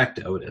 doesn't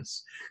affect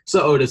Otis.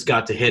 So Otis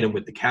got to hit him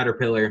with the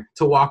caterpillar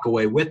to walk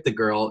away with the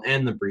girl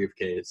and the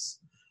briefcase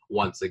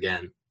once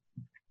again.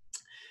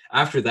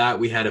 After that,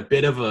 we had a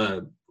bit of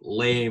a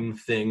lame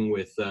thing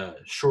with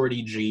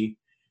Shorty G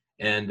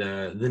and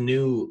the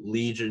new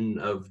Legion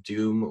of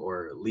Doom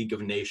or League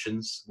of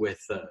Nations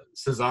with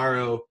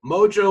Cesaro,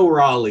 Mojo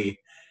Rawley,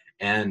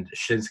 and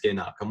Shinsuke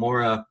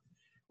Nakamura,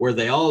 where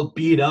they all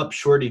beat up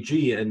Shorty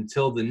G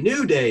until the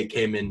New Day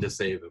came in to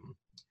save him.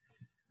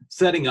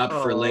 Setting up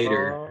for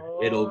later,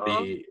 it'll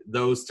be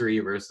those three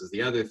versus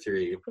the other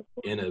three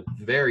in a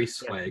very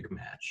swag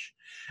match.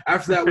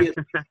 After that, we had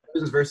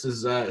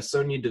versus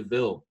Sonya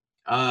Deville.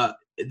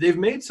 They've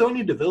made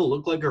Sonya Deville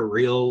look like a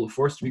real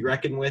force to be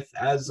reckoned with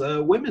as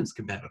a women's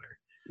competitor.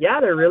 Yeah,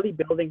 they're really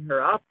building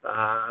her up.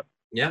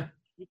 Yeah.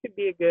 She could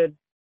be a good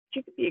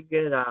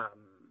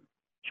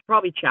she'll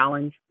probably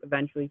challenge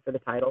eventually for the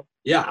title.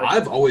 Yeah,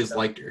 I've always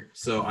liked her,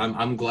 so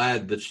I'm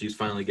glad that she's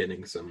finally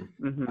getting some.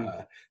 Mm-hmm.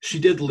 She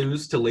did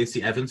lose to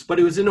Lacey Evans, but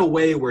it was in a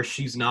way where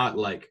she's not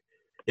like.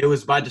 It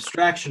was by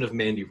distraction of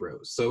Mandy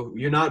Rose, so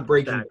you're not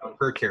breaking down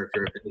her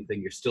character or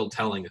anything. You're still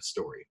telling a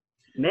story.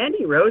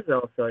 Mandy Rose,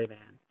 also, man.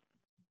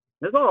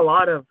 There's a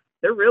lot of.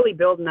 They're really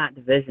building that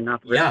division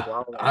up. Really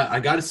well. I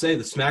got to say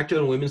the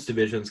SmackDown Women's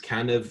Division is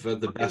kind of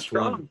the best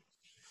strong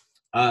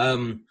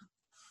one.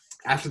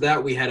 After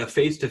that, we had a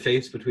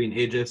face-to-face between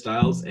AJ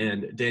Styles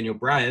and Daniel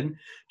Bryan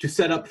to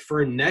set up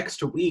for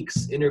next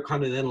week's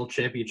Intercontinental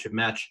Championship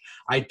match.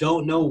 I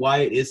don't know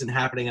why it isn't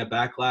happening at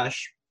Backlash.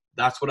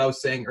 That's what I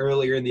was saying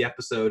earlier in the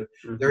episode.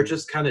 Mm-hmm. They're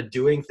just kind of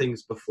doing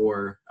things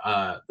before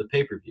the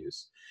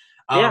pay-per-views.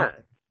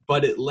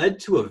 But it led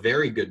to a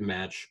very good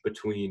match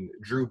between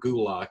Drew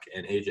Gulak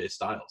and AJ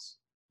Styles.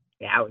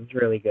 Yeah, it was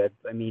really good.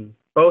 I mean,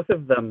 both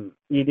of them,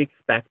 you'd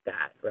expect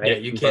that, right? Yeah,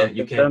 you can't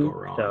go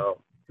wrong.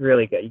 So,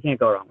 really good. You can't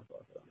go wrong with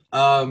both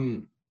of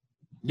them.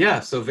 Yeah,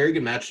 so very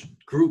good match.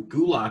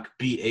 Gulak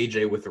beat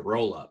AJ with a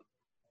roll-up.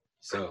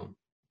 So,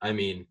 I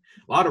mean,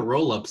 a lot of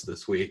roll-ups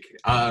this week.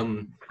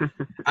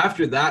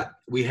 After that,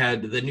 we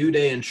had the New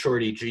Day and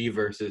Shorty G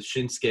versus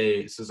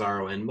Shinsuke,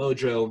 Cesaro, and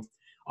Mojo.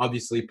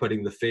 Obviously,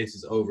 putting the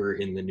faces over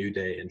in the New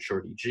Day and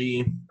Shorty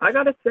G. I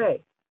gotta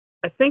say,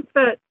 I think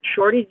that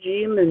Shorty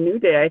G and the New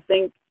Day, I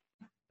think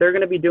they're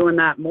going to be doing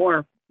that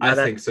more. I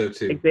think so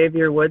too.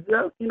 Xavier Woods,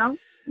 though,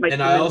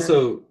 and I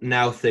also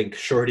now think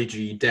Shorty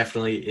G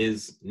definitely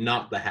is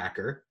not the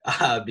hacker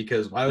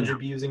because why would you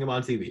be using him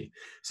on TV?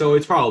 So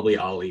it's probably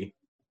Ollie.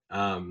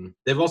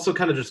 They've also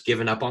kind of just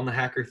given up on the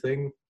hacker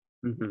thing.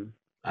 Mm-hmm.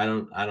 I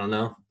don't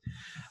know.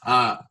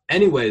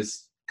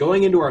 Anyways,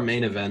 going into our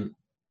main event,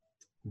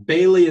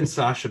 Bayley and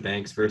Sasha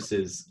Banks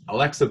versus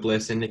Alexa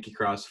Bliss and Nikki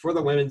Cross for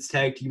the Women's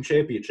Tag Team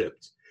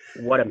Championships. I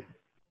don't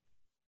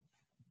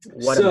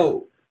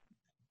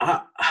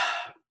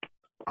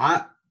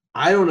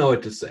know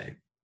what to say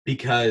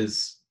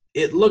because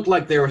it looked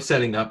like they were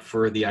setting up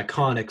for the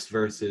Iconics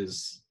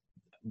versus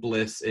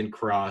Bliss and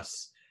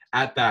Cross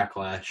at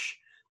Backlash.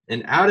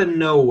 And out of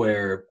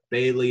nowhere,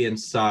 Bayley and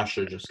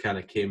Sasha just kind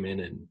of came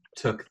in and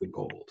took the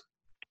gold.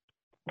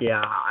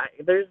 Yeah, I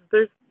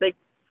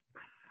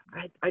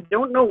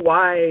don't know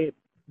why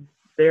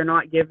they're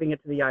not giving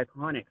it to the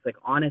Iconics. Like,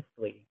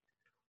 honestly,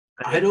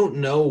 I don't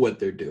know what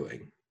they're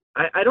doing.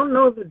 I don't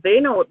know if they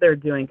know what they're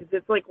doing because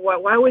it's like,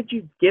 why would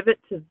you give it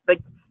to like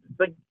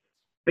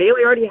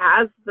Bayley already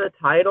has the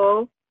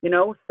title.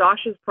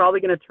 Sasha's probably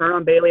going to turn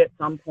on Bayley at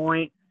some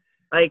point.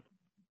 Like.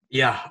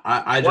 Yeah,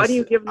 why do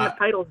you give them the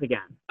titles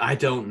again? I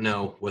don't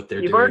know what they're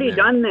doing. You've already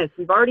done this.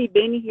 We've already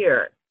been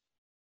here.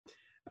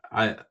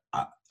 I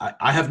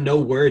have no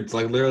words.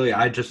 Like, literally,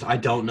 I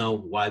don't know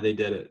why they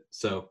did it.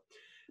 So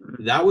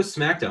that was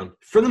SmackDown.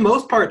 For the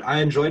most part,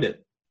 I enjoyed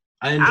it.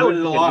 I enjoyed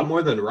it a lot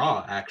more than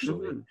Raw,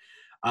 actually.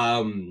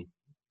 Mm-hmm.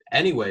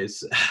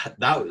 Anyways,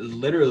 that was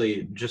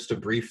literally just a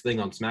brief thing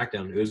on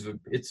SmackDown.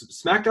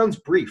 It's SmackDown's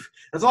brief.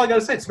 That's all I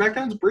gotta say.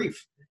 SmackDown's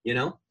brief.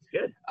 Good.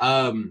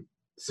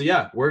 So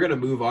yeah, we're going to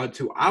move on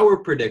to our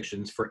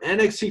predictions for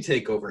NXT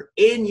TakeOver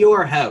in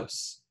your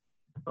house.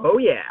 Oh,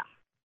 yeah.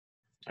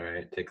 All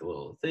right, take a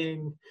little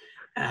thing.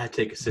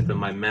 Take a sip of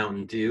my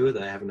Mountain Dew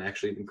that I haven't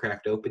actually even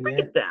cracked open yet. Break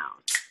it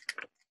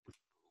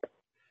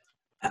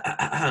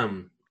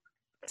down.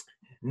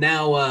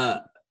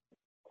 Now,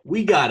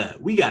 we got a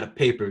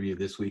pay-per-view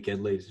this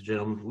weekend, ladies and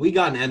gentlemen. We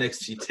got an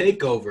NXT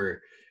TakeOver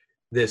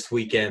this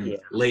weekend,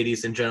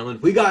 ladies and gentlemen.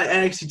 We got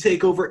NXT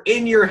TakeOver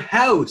in your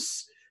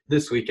house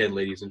this weekend,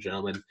 ladies and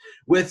gentlemen,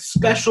 with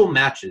special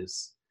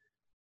matches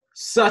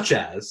such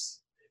as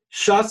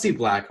Shotzi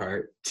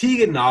Blackheart,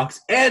 Tegan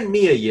Nox, and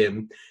Mia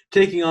Yim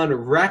taking on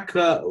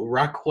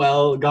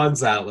Raquel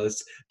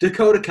Gonzalez,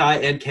 Dakota Kai,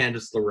 and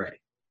Candice LeRae.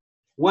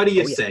 What do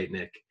you say,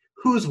 Nick?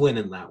 Who's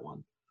winning that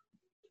one?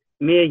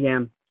 Mia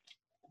Yim,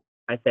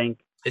 I think.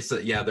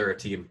 They're a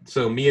team.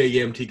 So Mia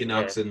Yim, Tegan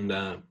Nox, and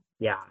the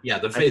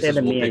faces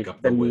will pick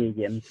up the win.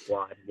 Mia Yim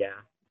squad, yeah.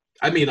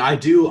 I mean, I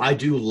do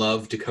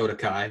love Dakota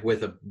Kai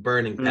with a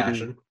burning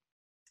passion.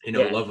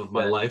 Love of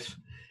my life.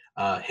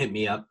 Hit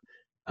me up.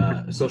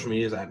 Social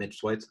media is at Mitch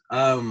Swites.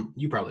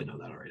 You probably know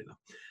that already,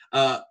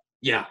 though.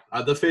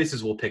 The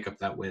faces will pick up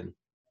that win.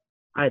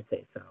 I'd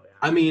say so, yeah.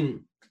 I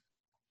mean,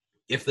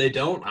 if they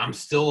don't, I'm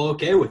still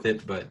okay with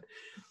it, but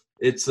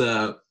it's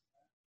a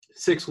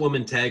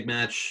 6-woman tag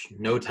match,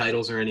 no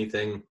titles or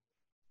anything.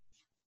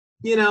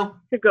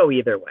 Could go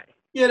either way.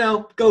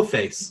 Go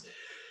face.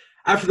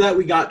 After that,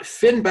 we got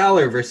Finn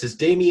Balor versus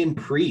Damian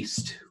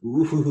Priest.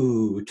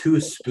 Ooh, two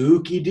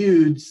spooky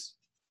dudes.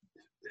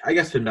 I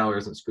guess Finn Balor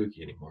isn't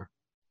spooky anymore.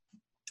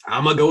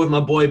 I'm going to go with my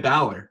boy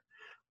Balor.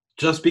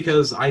 Just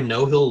because I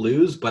know he'll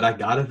lose, but I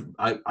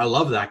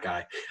love that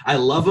guy. I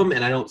love him,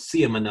 and I don't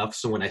see him enough,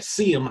 so when I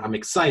see him, I'm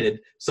excited.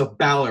 So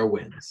Balor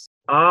wins.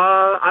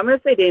 I'm going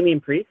to say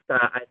Damian Priest,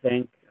 I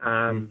think.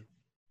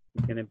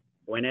 He's going to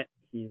win it.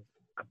 He's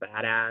a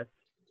badass.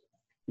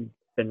 He's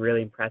been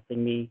really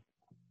impressing me.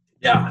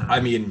 Yeah, I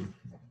mean,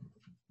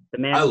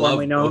 I love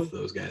both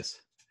those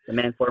guys. The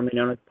man formerly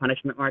known as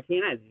Punishment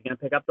Martinez. He's going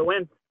to pick up the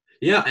win.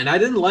 Yeah, and I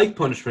didn't like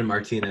Punishment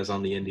Martinez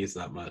on the Indies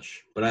that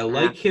much. But I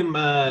like him,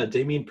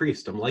 Damian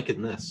Priest. I'm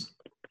liking this.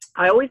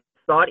 I always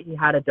thought he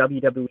had a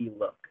WWE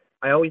look.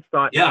 I always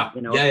thought, if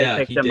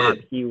they picked him up,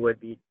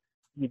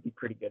 he'd be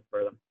pretty good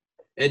for them.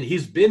 And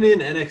he's been in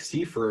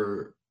NXT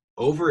for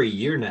over a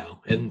year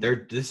now. And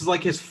this is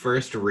like his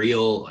first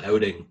real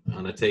outing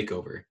on a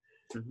takeover.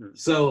 Mm-hmm.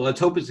 So let's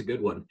hope it's a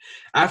good one.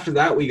 After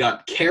that, we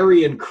got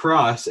Karrion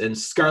Kross and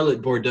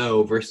Scarlett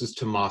Bordeaux versus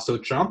Tommaso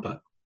Ciampa.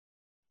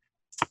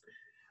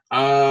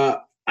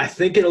 I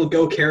think it'll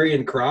go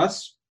Karrion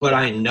Kross, but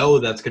I know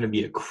that's going to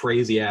be a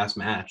crazy-ass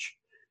match.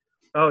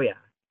 Oh, yeah.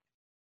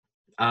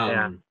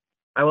 I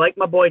like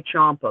my boy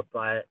Ciampa,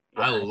 but...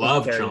 I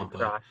love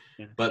Ciampa.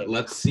 But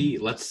let's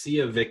see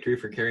a victory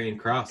for Karrion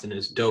Kross in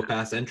his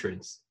dope-ass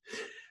entrance.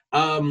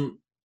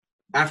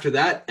 After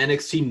that,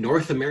 NXT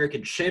North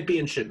American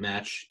Championship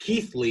match,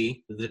 Keith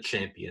Lee, the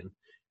champion,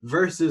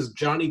 versus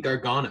Johnny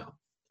Gargano.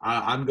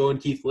 I'm going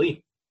Keith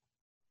Lee.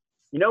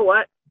 You know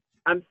what?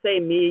 I'm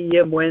saying Mia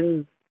Yim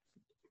wins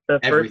the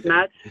first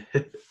match.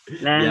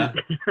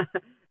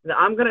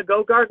 I'm going to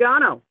go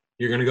Gargano.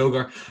 You're going to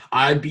go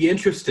I'd be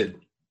interested.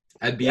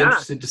 I'd be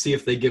interested to see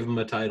if they give him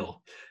a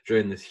title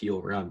during this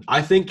heel run.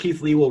 I think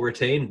Keith Lee will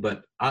retain,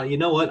 but you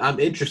know what? I'm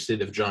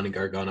interested if Johnny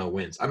Gargano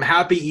wins. I'm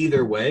happy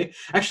either way.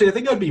 Actually, I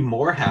think I'd be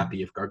more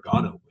happy if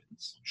Gargano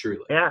wins,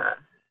 truly. Yeah.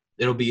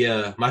 It'll be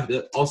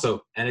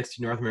also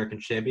NXT North American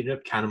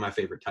Championship, kind of my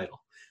favorite title.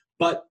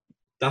 But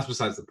that's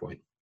besides the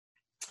point.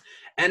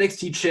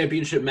 NXT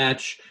Championship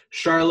match,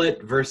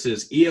 Charlotte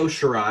versus Io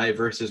Shirai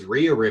versus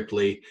Rhea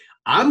Ripley.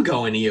 I'm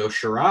going Io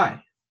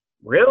Shirai.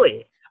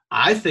 Really?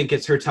 I think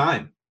it's her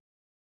time.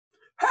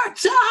 Her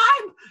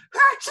time!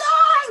 Her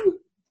time!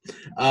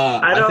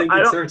 I think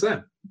it's her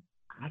time.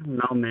 I don't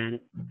know, man.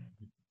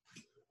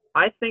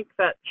 I think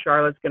that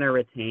Charlotte's going to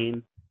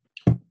retain.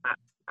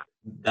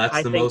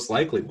 That's the most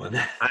likely one.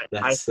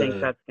 I think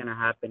that's going to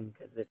happen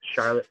because it's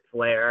Charlotte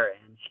Flair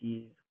and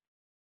she's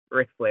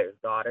Ric Flair's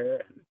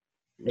daughter. And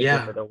they give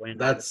her the win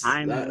that's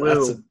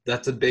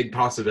a big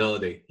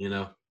possibility, you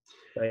know.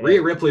 So, yeah.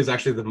 Rhea Ripley is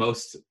actually the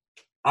most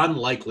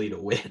unlikely to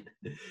win.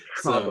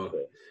 So,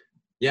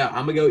 yeah,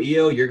 I'm going to go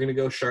Io. You're going to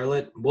go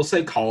Charlotte. We'll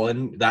say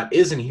Colin. That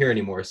isn't here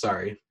anymore.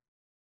 Sorry.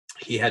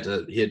 He had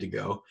to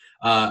go.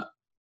 I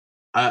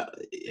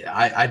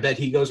bet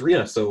he goes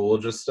Rhea. So we'll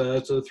just,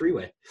 it's a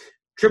three-way.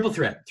 Triple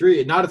threat.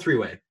 Not a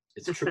three-way.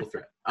 It's a triple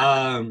threat.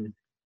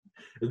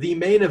 The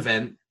main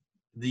event,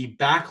 the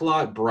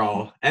Backlot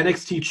Brawl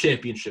NXT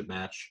Championship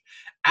match.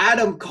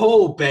 Adam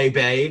Cole,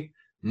 baby,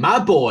 my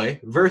boy,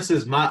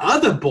 versus my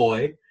other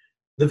boy,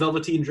 the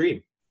Velveteen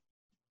Dream.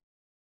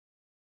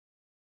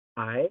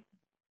 I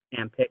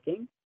am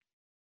picking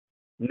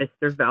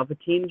Mr.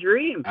 Velveteen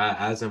Dream.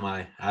 As am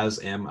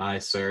I,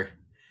 sir.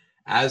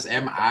 As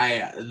am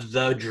I.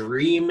 The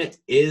Dream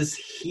is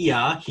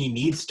here. He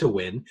needs to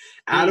win.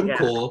 Adam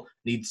Cole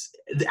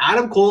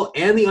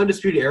and the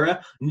Undisputed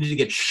Era need to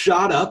get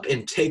shot up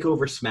and take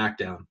over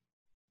SmackDown.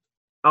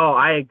 Oh,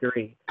 I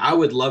agree. I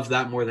would love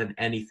that more than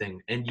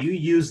anything. And you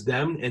use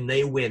them, and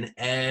they win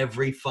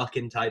every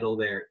fucking title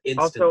there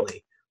instantly, also,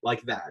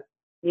 like that.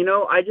 You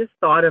know, I just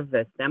thought of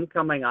this. Them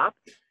coming up,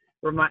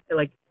 reminds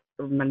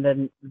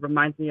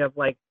me of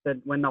like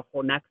when the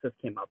whole Nexus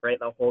came up, right?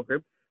 The whole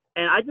group.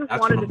 And I just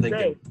wanted to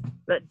say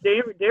that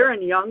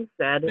Darren Young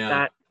said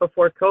that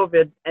before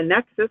COVID, a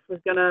Nexus was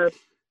gonna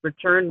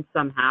return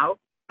somehow.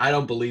 I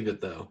don't believe it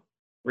though.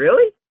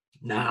 Really?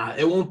 Nah,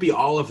 it won't be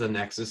all of the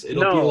Nexus.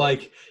 It'll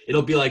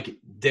be like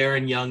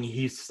Darren Young,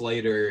 Heath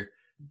Slater,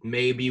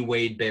 maybe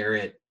Wade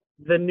Barrett.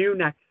 The new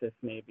Nexus,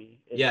 maybe.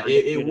 Yeah,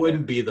 it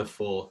wouldn't be the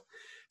full.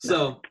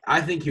 So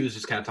I think he was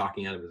just kind of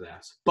talking out of his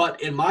ass.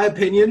 But in my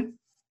opinion,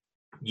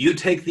 you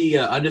take the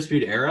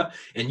Undisputed Era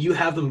and you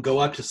have them go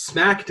up to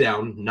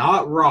SmackDown,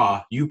 not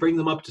Raw. You bring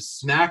them up to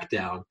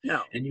SmackDown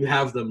and you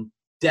have them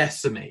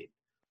decimate.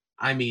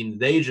 I mean,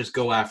 they just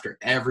go after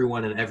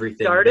everyone and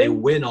everything. They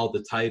win all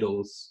the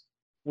titles.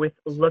 With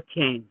Le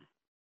King.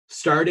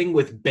 Starting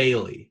with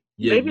Bayley.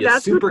 Maybe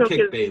that's super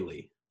kick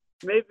Bayley.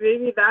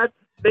 Maybe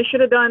they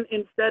should have done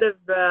instead of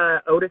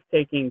Otis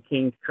taking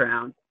King's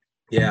crown.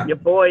 Yeah. Your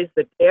boys,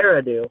 the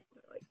Era do.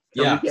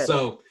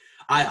 So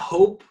I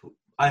hope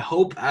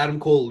Adam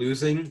Cole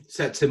losing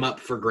sets him up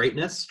for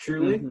greatness,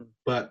 truly. Mm-hmm.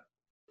 But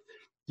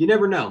you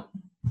never know.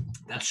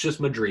 That's just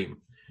my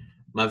dream.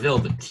 My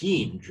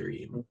Velveteen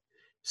dream.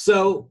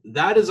 So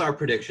that is our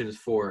predictions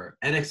for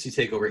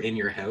NXT TakeOver in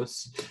your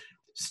house.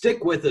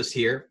 Stick with us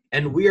here,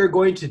 and we are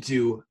going to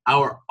do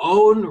our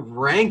own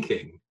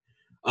ranking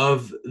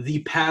of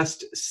the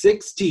past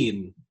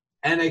 16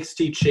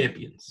 NXT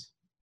champions.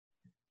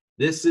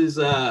 This is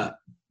a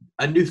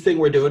new thing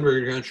we're doing.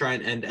 We're going to try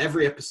and end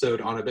every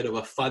episode on a bit of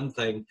a fun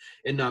thing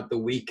and not the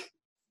week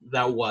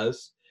that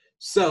was.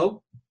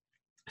 So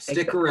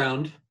stick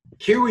around.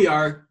 Here we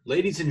are,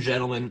 ladies and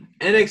gentlemen,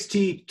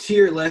 NXT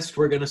tier list.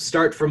 We're going to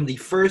start from the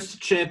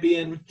first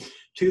champion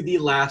to the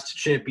last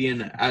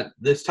champion at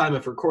this time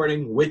of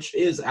recording, which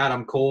is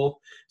Adam Cole.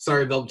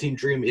 Sorry, Velveteen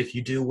Dream, if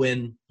you do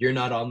win, you're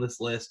not on this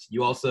list.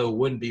 You also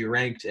wouldn't be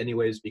ranked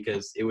anyways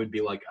because it would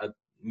be like a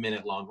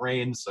minute-long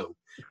reign, so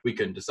we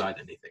couldn't decide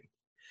anything.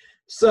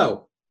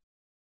 So,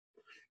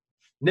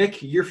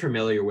 Nick, you're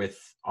familiar with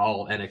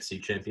all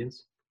NXT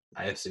champions,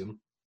 I assume.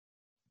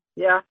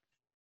 Yeah.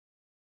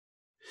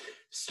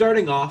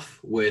 Starting off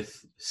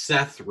with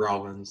Seth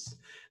Rollins,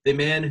 the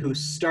man who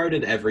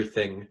started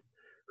everything.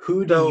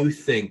 Where do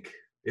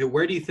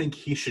you think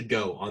he should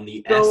go on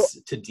the S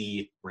to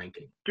D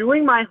ranking?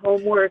 Doing my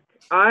homework,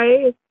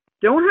 I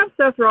don't have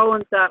Seth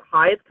Rollins that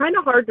high. It's kind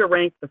of hard to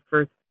rank the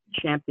first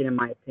champion, in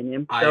my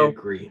opinion. I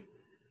agree.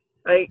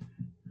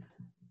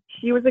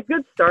 He was a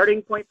good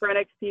starting point for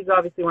NXT. He's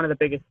obviously one of the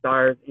biggest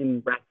stars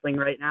in wrestling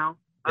right now.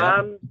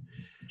 Yeah.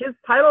 His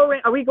title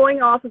reign, are we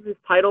going off of his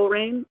title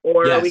reign,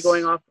 or are we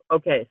going off?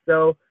 Okay,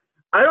 so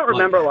I don't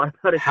remember a lot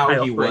about his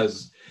title reign.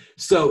 Was.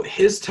 So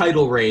his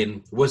title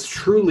reign was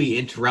truly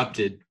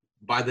interrupted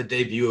by the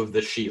debut of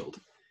the Shield.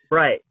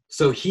 Right.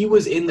 So he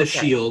was in the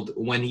Shield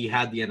when he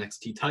had the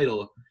NXT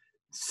title.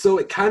 So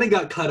it kind of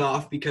got cut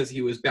off because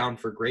he was bound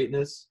for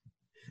greatness.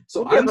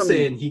 So I'm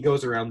saying he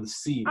goes around the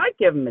C. I'd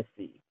give him a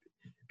C.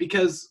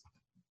 Because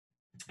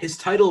his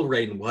title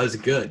reign was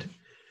good.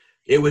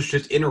 It was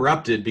just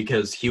interrupted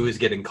because he was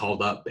getting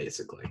called up,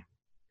 basically.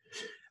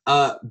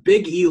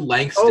 Big E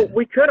Langston. Oh,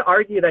 we could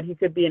argue that he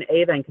could be an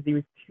A then because he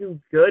was too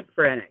good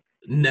for NXT.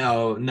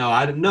 No,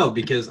 I don't know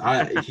because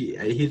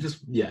he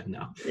just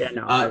no. Yeah,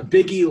 no.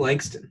 Big E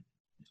Langston.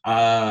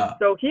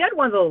 So he had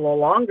one of the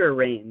longer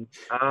reigns.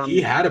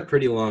 He had a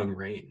pretty long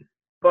reign,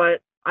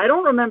 but I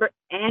don't remember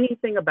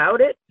anything about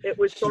it. It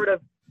was sort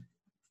of.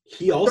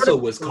 He also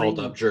was called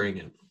up during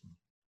it.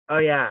 Oh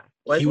yeah,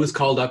 he was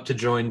called up to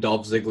join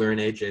Dolph Ziggler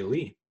and AJ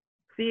Lee.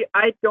 See,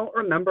 I don't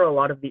remember a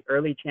lot of the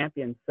early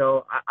champions,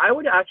 so I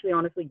would actually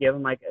honestly give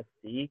him like a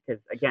C because,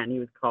 again, he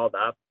was called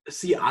up.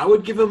 See, I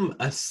would give him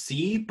a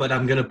C, but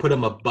I'm going to put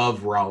him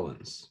above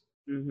Rollins.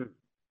 Mm-hmm.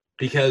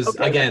 Because,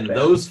 again,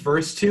 those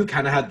first two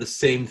kind of had the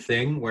same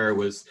thing where it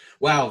was,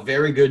 wow,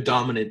 very good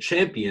dominant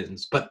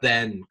champions, but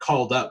then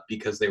called up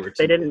because they were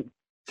too good.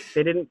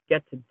 They didn't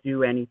get to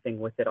do anything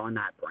with it on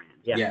that brand.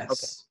 Yeah.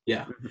 Yes. Okay.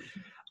 Yeah. Mm-hmm.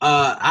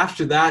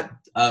 After that,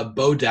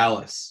 Bo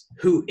Dallas,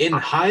 who in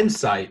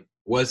hindsight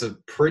was a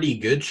pretty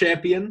good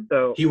champion.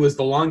 So he was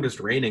the longest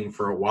reigning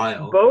for a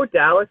while. Bo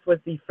Dallas was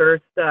the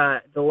first,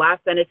 the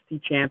last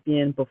NXT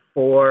champion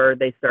before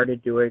they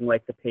started doing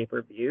like the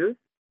pay-per-views.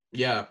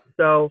 Yeah.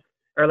 So,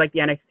 or like the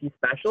NXT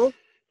specials.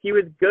 He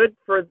was good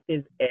for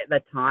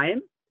the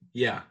time.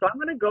 Yeah. So I'm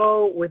gonna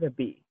go with a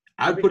B.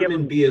 I'd put him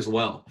in B as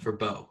well for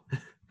Bo.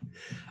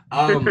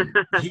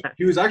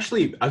 He was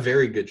actually a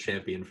very good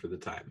champion for the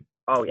time.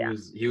 Oh yeah.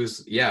 He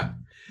was yeah.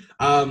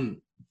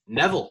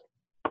 Neville.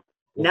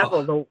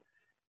 Neville.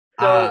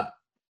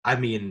 I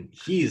mean,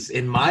 he's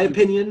in my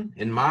opinion,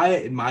 in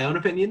my own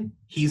opinion,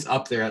 he's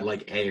up there at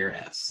like A or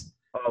S.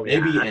 Oh yeah.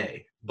 Maybe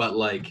A, but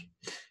like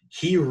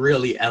he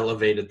really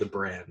elevated the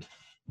brand.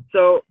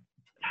 So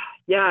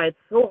yeah, it's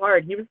so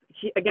hard. He's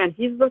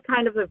the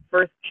kind of the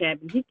first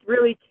champion. He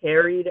really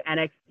carried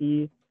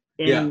NXT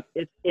in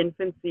its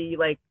infancy,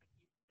 like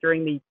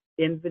during the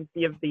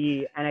infancy of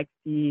the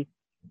NXT,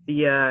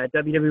 the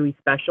WWE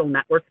special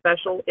network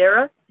special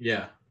era.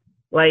 Yeah.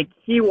 Like,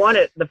 he won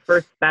it the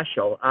first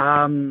special.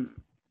 I'm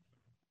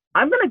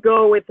going to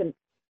go with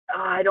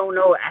I don't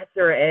know, S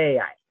or A.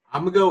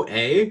 I'm going to go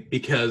A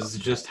because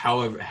just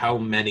how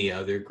many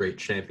other great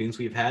champions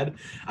we've had.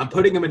 I'm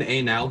putting him in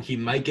A now. He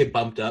might get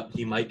bumped up.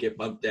 He might get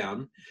bumped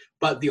down.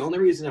 But the only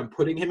reason I'm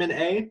putting him in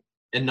A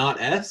and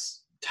not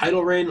S,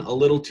 title reign a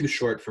little too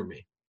short for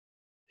me.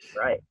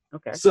 Right.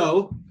 Okay.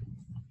 So,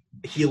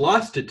 he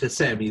lost it to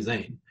Sami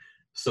Zayn.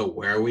 So,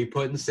 where are we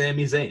putting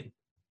Sami Zayn?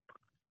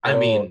 I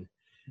mean...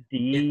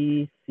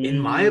 D, C. In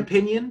my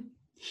opinion,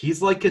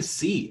 he's like a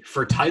C.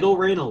 For title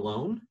reign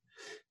alone,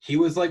 he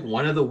was like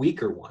one of the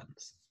weaker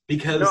ones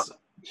because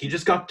he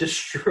just got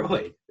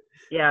destroyed.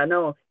 Yeah,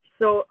 no.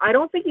 So I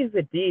don't think he's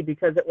a D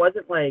because it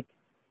wasn't like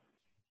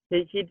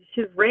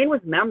his reign was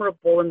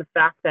memorable in the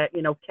fact that,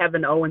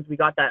 Kevin Owens, we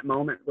got that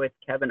moment with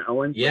Kevin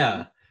Owens.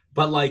 Yeah,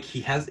 but like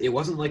it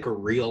wasn't like a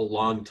real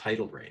long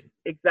title reign.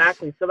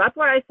 Exactly. So that's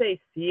why I say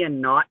C and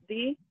not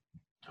D.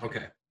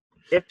 Okay.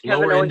 If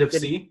Kevin lower Owens end of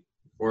C?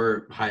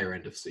 Or higher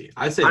end of C?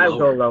 I'd say I'll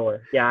lower. go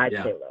lower. Yeah, I'd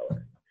say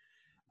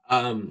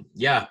lower.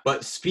 Yeah,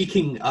 but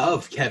speaking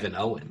of Kevin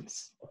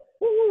Owens,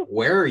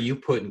 where are you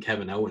putting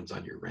Kevin Owens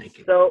on your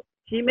ranking? So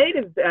he made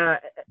his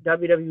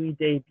WWE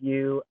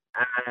debut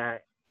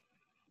as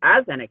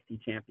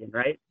NXT champion,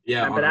 right?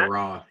 Yeah, on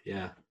Raw,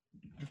 yeah.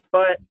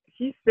 But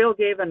he still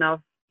gave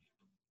enough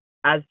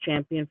as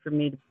champion for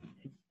me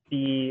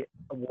to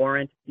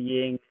warrant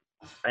being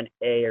an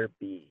A or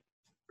B.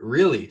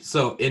 Really?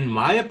 So in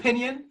my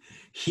opinion,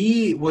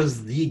 he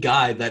was the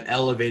guy that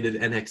elevated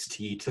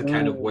NXT to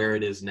kind of where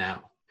it is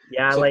now.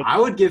 Yeah, so I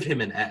would give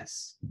him an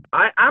S.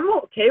 I'm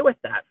okay with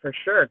that for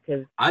sure.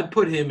 Cause I'd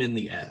put him in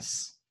the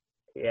S.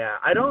 Yeah,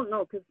 I don't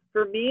know. Because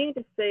for me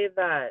to say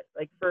that,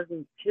 like, for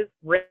his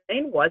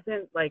reign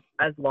wasn't, like,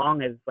 as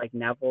long as, like,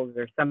 Neville's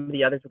or some of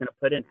the others were going to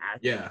put in S.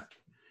 Yeah.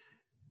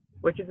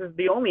 Which is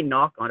the only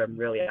knock on him,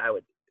 really, I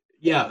would.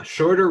 Yeah,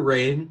 shorter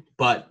reign,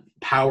 but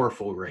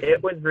powerful reign.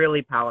 It was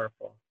really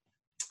powerful.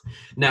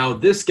 Now,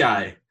 this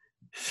guy...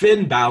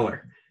 Finn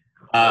Balor,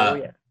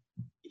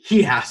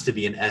 he has to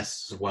be an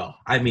S as well.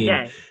 I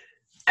mean,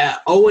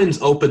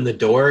 Owens opened the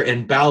door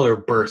and Balor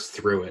burst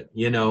through it,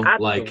 Absolutely.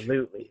 like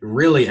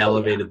really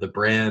elevated the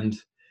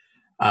brand.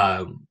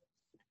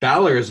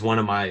 Balor is one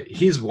of my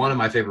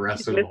favorite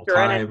wrestlers of all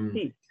time.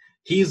 NXT.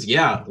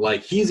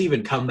 He's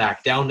even come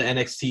back down to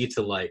NXT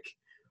to like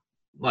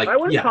I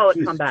wouldn't call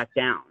it come back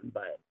down,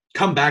 but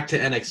come back to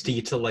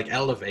NXT to like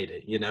elevate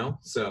it,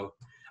 So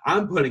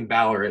I'm putting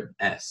Balor at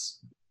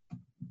S.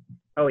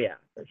 Oh, yeah,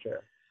 for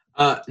sure.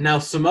 Now,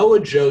 Samoa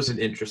Joe's an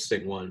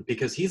interesting one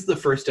because he's the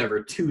first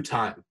ever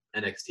two-time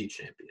NXT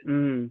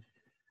champion.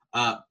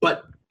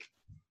 But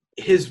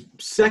his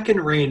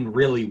second reign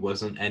really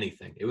wasn't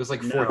anything. It was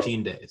like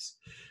 14 days.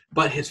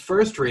 But his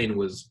first reign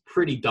was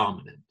pretty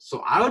dominant.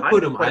 So I would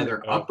put him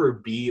either upper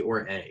B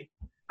or A.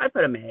 I'd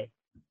put him A.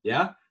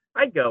 Yeah?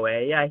 I'd go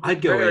A, yeah.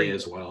 I'd go A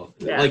as well.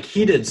 Yeah. Like,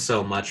 he did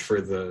so much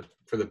for the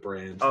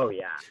brand. Oh,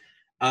 yeah.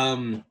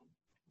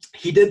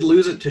 he did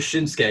lose it to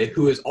Shinsuke,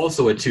 who is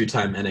also a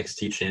 2-time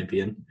NXT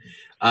champion.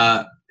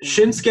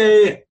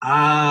 Shinsuke,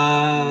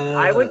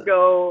 I would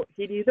go.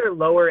 He'd either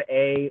lower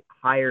A,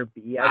 higher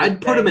B. I'd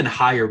put him in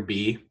higher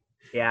B.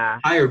 Yeah.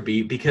 Higher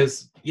B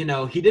because, he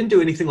didn't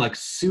do anything like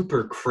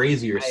super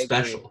crazy or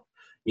special,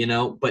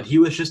 but he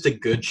was just a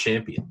good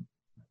champion.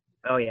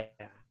 Oh, yeah.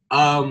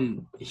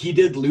 He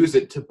did lose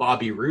it to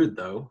Bobby Roode,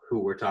 though, who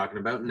we're talking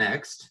about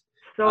next.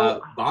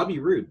 So Bobby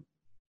Roode.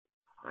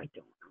 I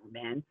don't know,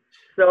 man.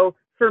 So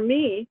for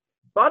me,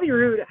 Bobby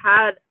Roode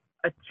had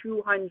a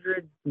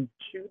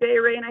 202-day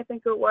reign, I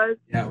think it was.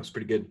 Yeah, it was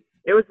pretty good.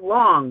 It was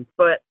long,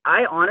 but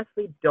I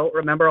honestly don't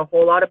remember a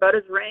whole lot about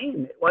his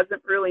reign. It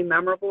wasn't really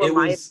memorable.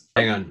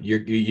 Hang on,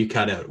 you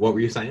cut out. What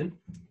were you saying?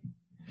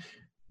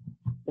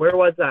 Where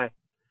was I?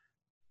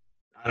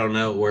 I don't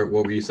know. What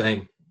were you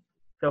saying?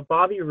 So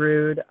Bobby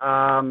Roode,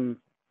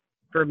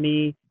 for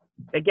me,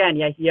 again,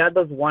 yeah, he had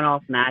those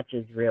one-off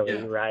matches,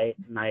 really, right?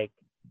 Like,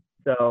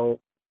 so,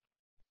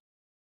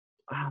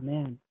 oh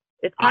man,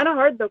 it's kind of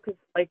hard though, because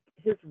like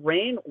his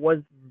reign was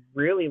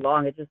really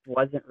long. It just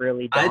wasn't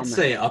really dominant. I'd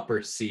say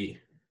upper C.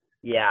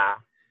 Yeah.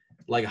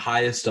 Like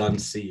highest on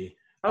C.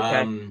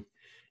 Okay.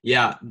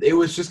 Yeah, it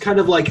was just kind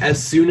of like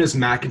as soon as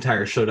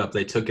McIntyre showed up,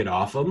 they took it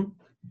off him.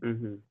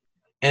 Mm-hmm.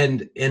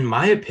 And in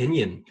my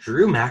opinion,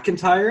 Drew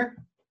McIntyre,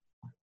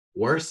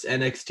 worst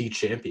NXT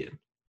champion.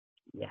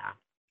 Yeah.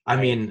 I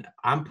mean,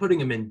 I'm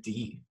putting him in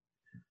D.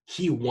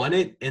 He won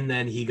it, and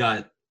then he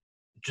got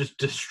just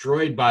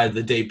destroyed by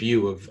the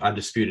debut of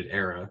Undisputed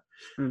Era.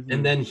 Mm-hmm.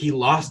 And then he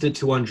lost it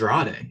to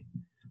Andrade.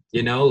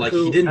 He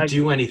didn't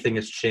do anything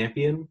as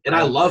champion. And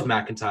I love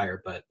McIntyre,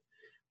 but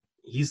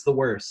he's the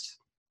worst.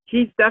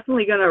 He's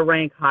definitely going to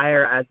rank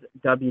higher as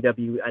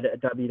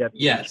WWE.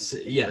 Yes,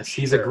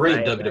 he's a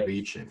great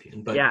WWE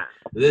champion, but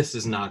this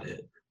is not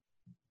it.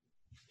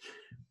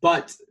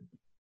 But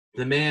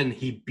the man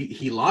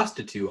he lost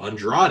it to,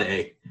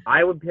 Andrade.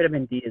 I would put him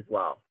in D as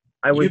well.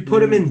 You'd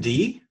put him in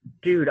D?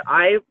 Dude,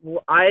 I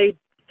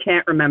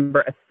can't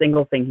remember a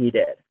single thing he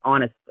did,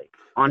 honestly.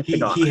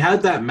 He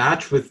had that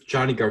match with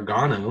Johnny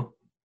Gargano.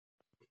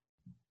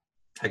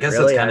 I guess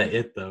that's kind of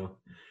it, though.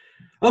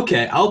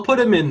 Okay, I'll put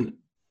him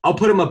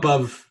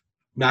above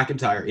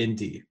McIntyre in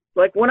D.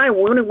 Like when he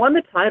won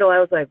the title, I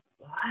was like,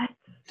 what?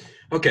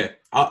 Okay,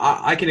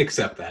 I can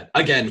accept that.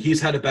 Again,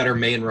 he's had a better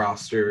main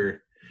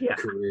roster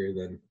career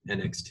than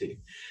NXT.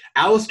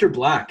 Aleister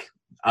Black.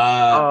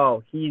 I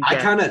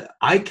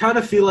kind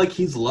of feel like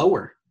he's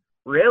lower.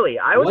 Really?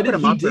 What did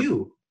he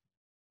do?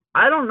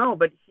 I don't know,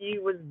 but he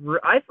was.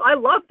 I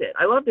loved it.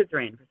 I loved his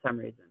reign for some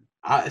reason.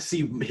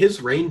 See,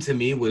 his reign to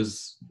me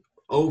was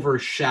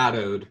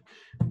overshadowed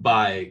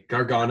by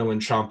Gargano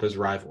and Ciampa's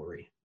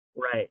rivalry.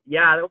 Right.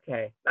 Yeah.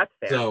 Okay. That's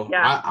fair. So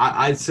yeah.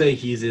 I'd say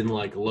he's in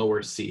like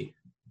lower C.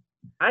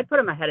 I'd put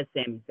him ahead of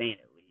Sami Zayn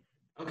at least.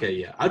 Okay.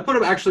 Yeah. I'd put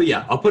him actually.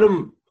 Yeah. I'll put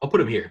him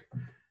here.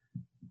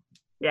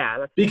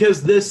 Yeah.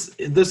 Because this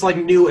like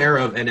new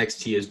era of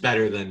NXT is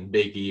better than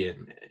Big E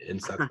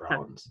and Seth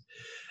Rollins.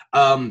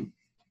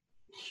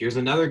 Here's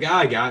another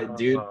guy,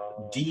 D.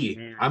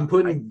 Man. I'm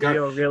putting. I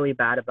feel really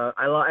bad about.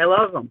 I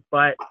love him,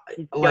 but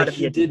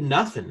he did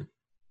nothing.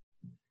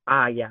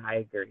 Yeah, I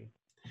agree.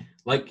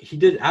 Like he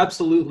did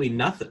absolutely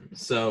nothing.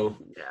 So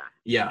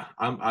yeah.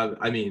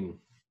 I mean,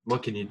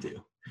 what can you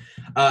do?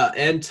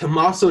 And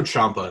Tommaso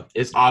Ciampa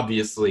is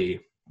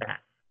obviously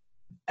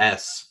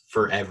S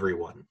for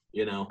everyone.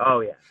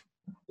 Oh yeah.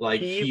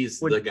 Like he's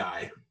the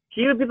guy.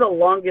 He would be the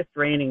longest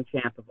reigning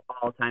champ of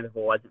all time if it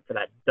wasn't for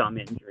that dumb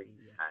injury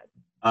he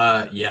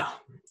had. Yeah.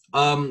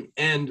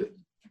 And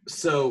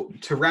so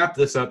to wrap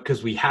this up,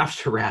 because we have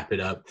to wrap it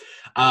up,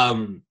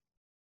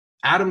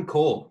 Adam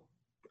Cole,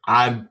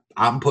 I'm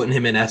putting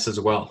him in S as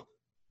well.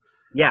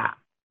 Yeah,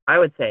 I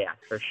would say S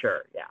for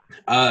sure.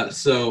 Yeah.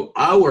 So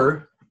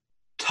our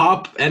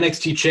top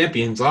NXT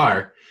champions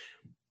are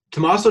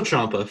Tommaso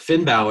Ciampa,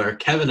 Finn Balor,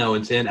 Kevin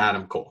Owens, and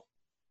Adam Cole.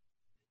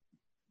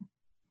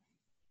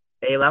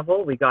 A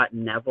level, we got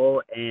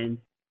Neville and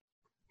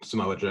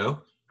Samoa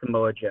Joe.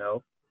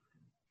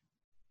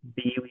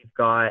 B, we've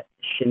got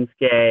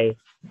Shinsuke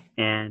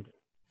and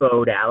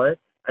Bo Dallas.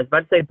 I was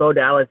about to say Bo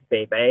Dallas,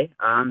 baby.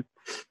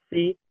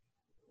 C,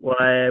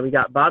 we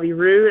got Bobby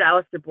Roode,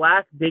 Aleister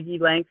Black, Big E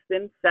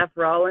Langston, Seth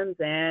Rollins,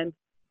 and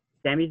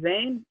Sami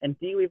Zayn. And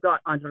D, we've got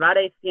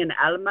Andrade Cien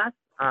Almas,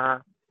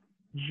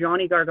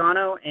 Johnny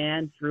Gargano,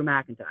 and Drew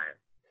McIntyre.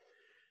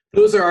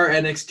 Those are our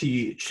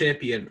NXT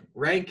champion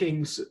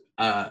rankings.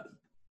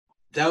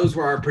 Those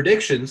were our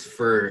predictions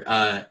for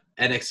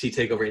NXT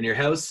TakeOver In Your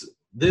House.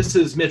 This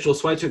is Mitchell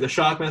Schweitzer, the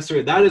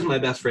Shockmaster. That is my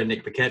best friend,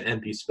 Nick Paquette,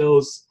 MP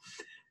Spills.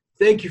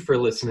 Thank you for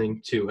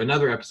listening to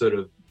another episode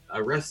of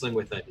Wrestling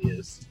with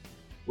Ideas.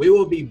 We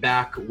will be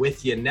back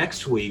with you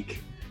next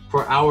week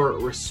for our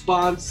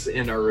response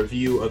and our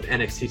review of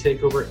NXT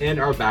TakeOver and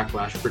our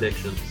Backlash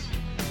predictions.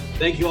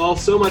 Thank you all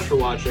so much for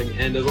watching,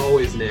 and as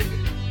always, Nick.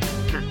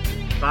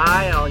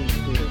 Bye, all you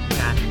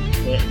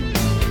cats.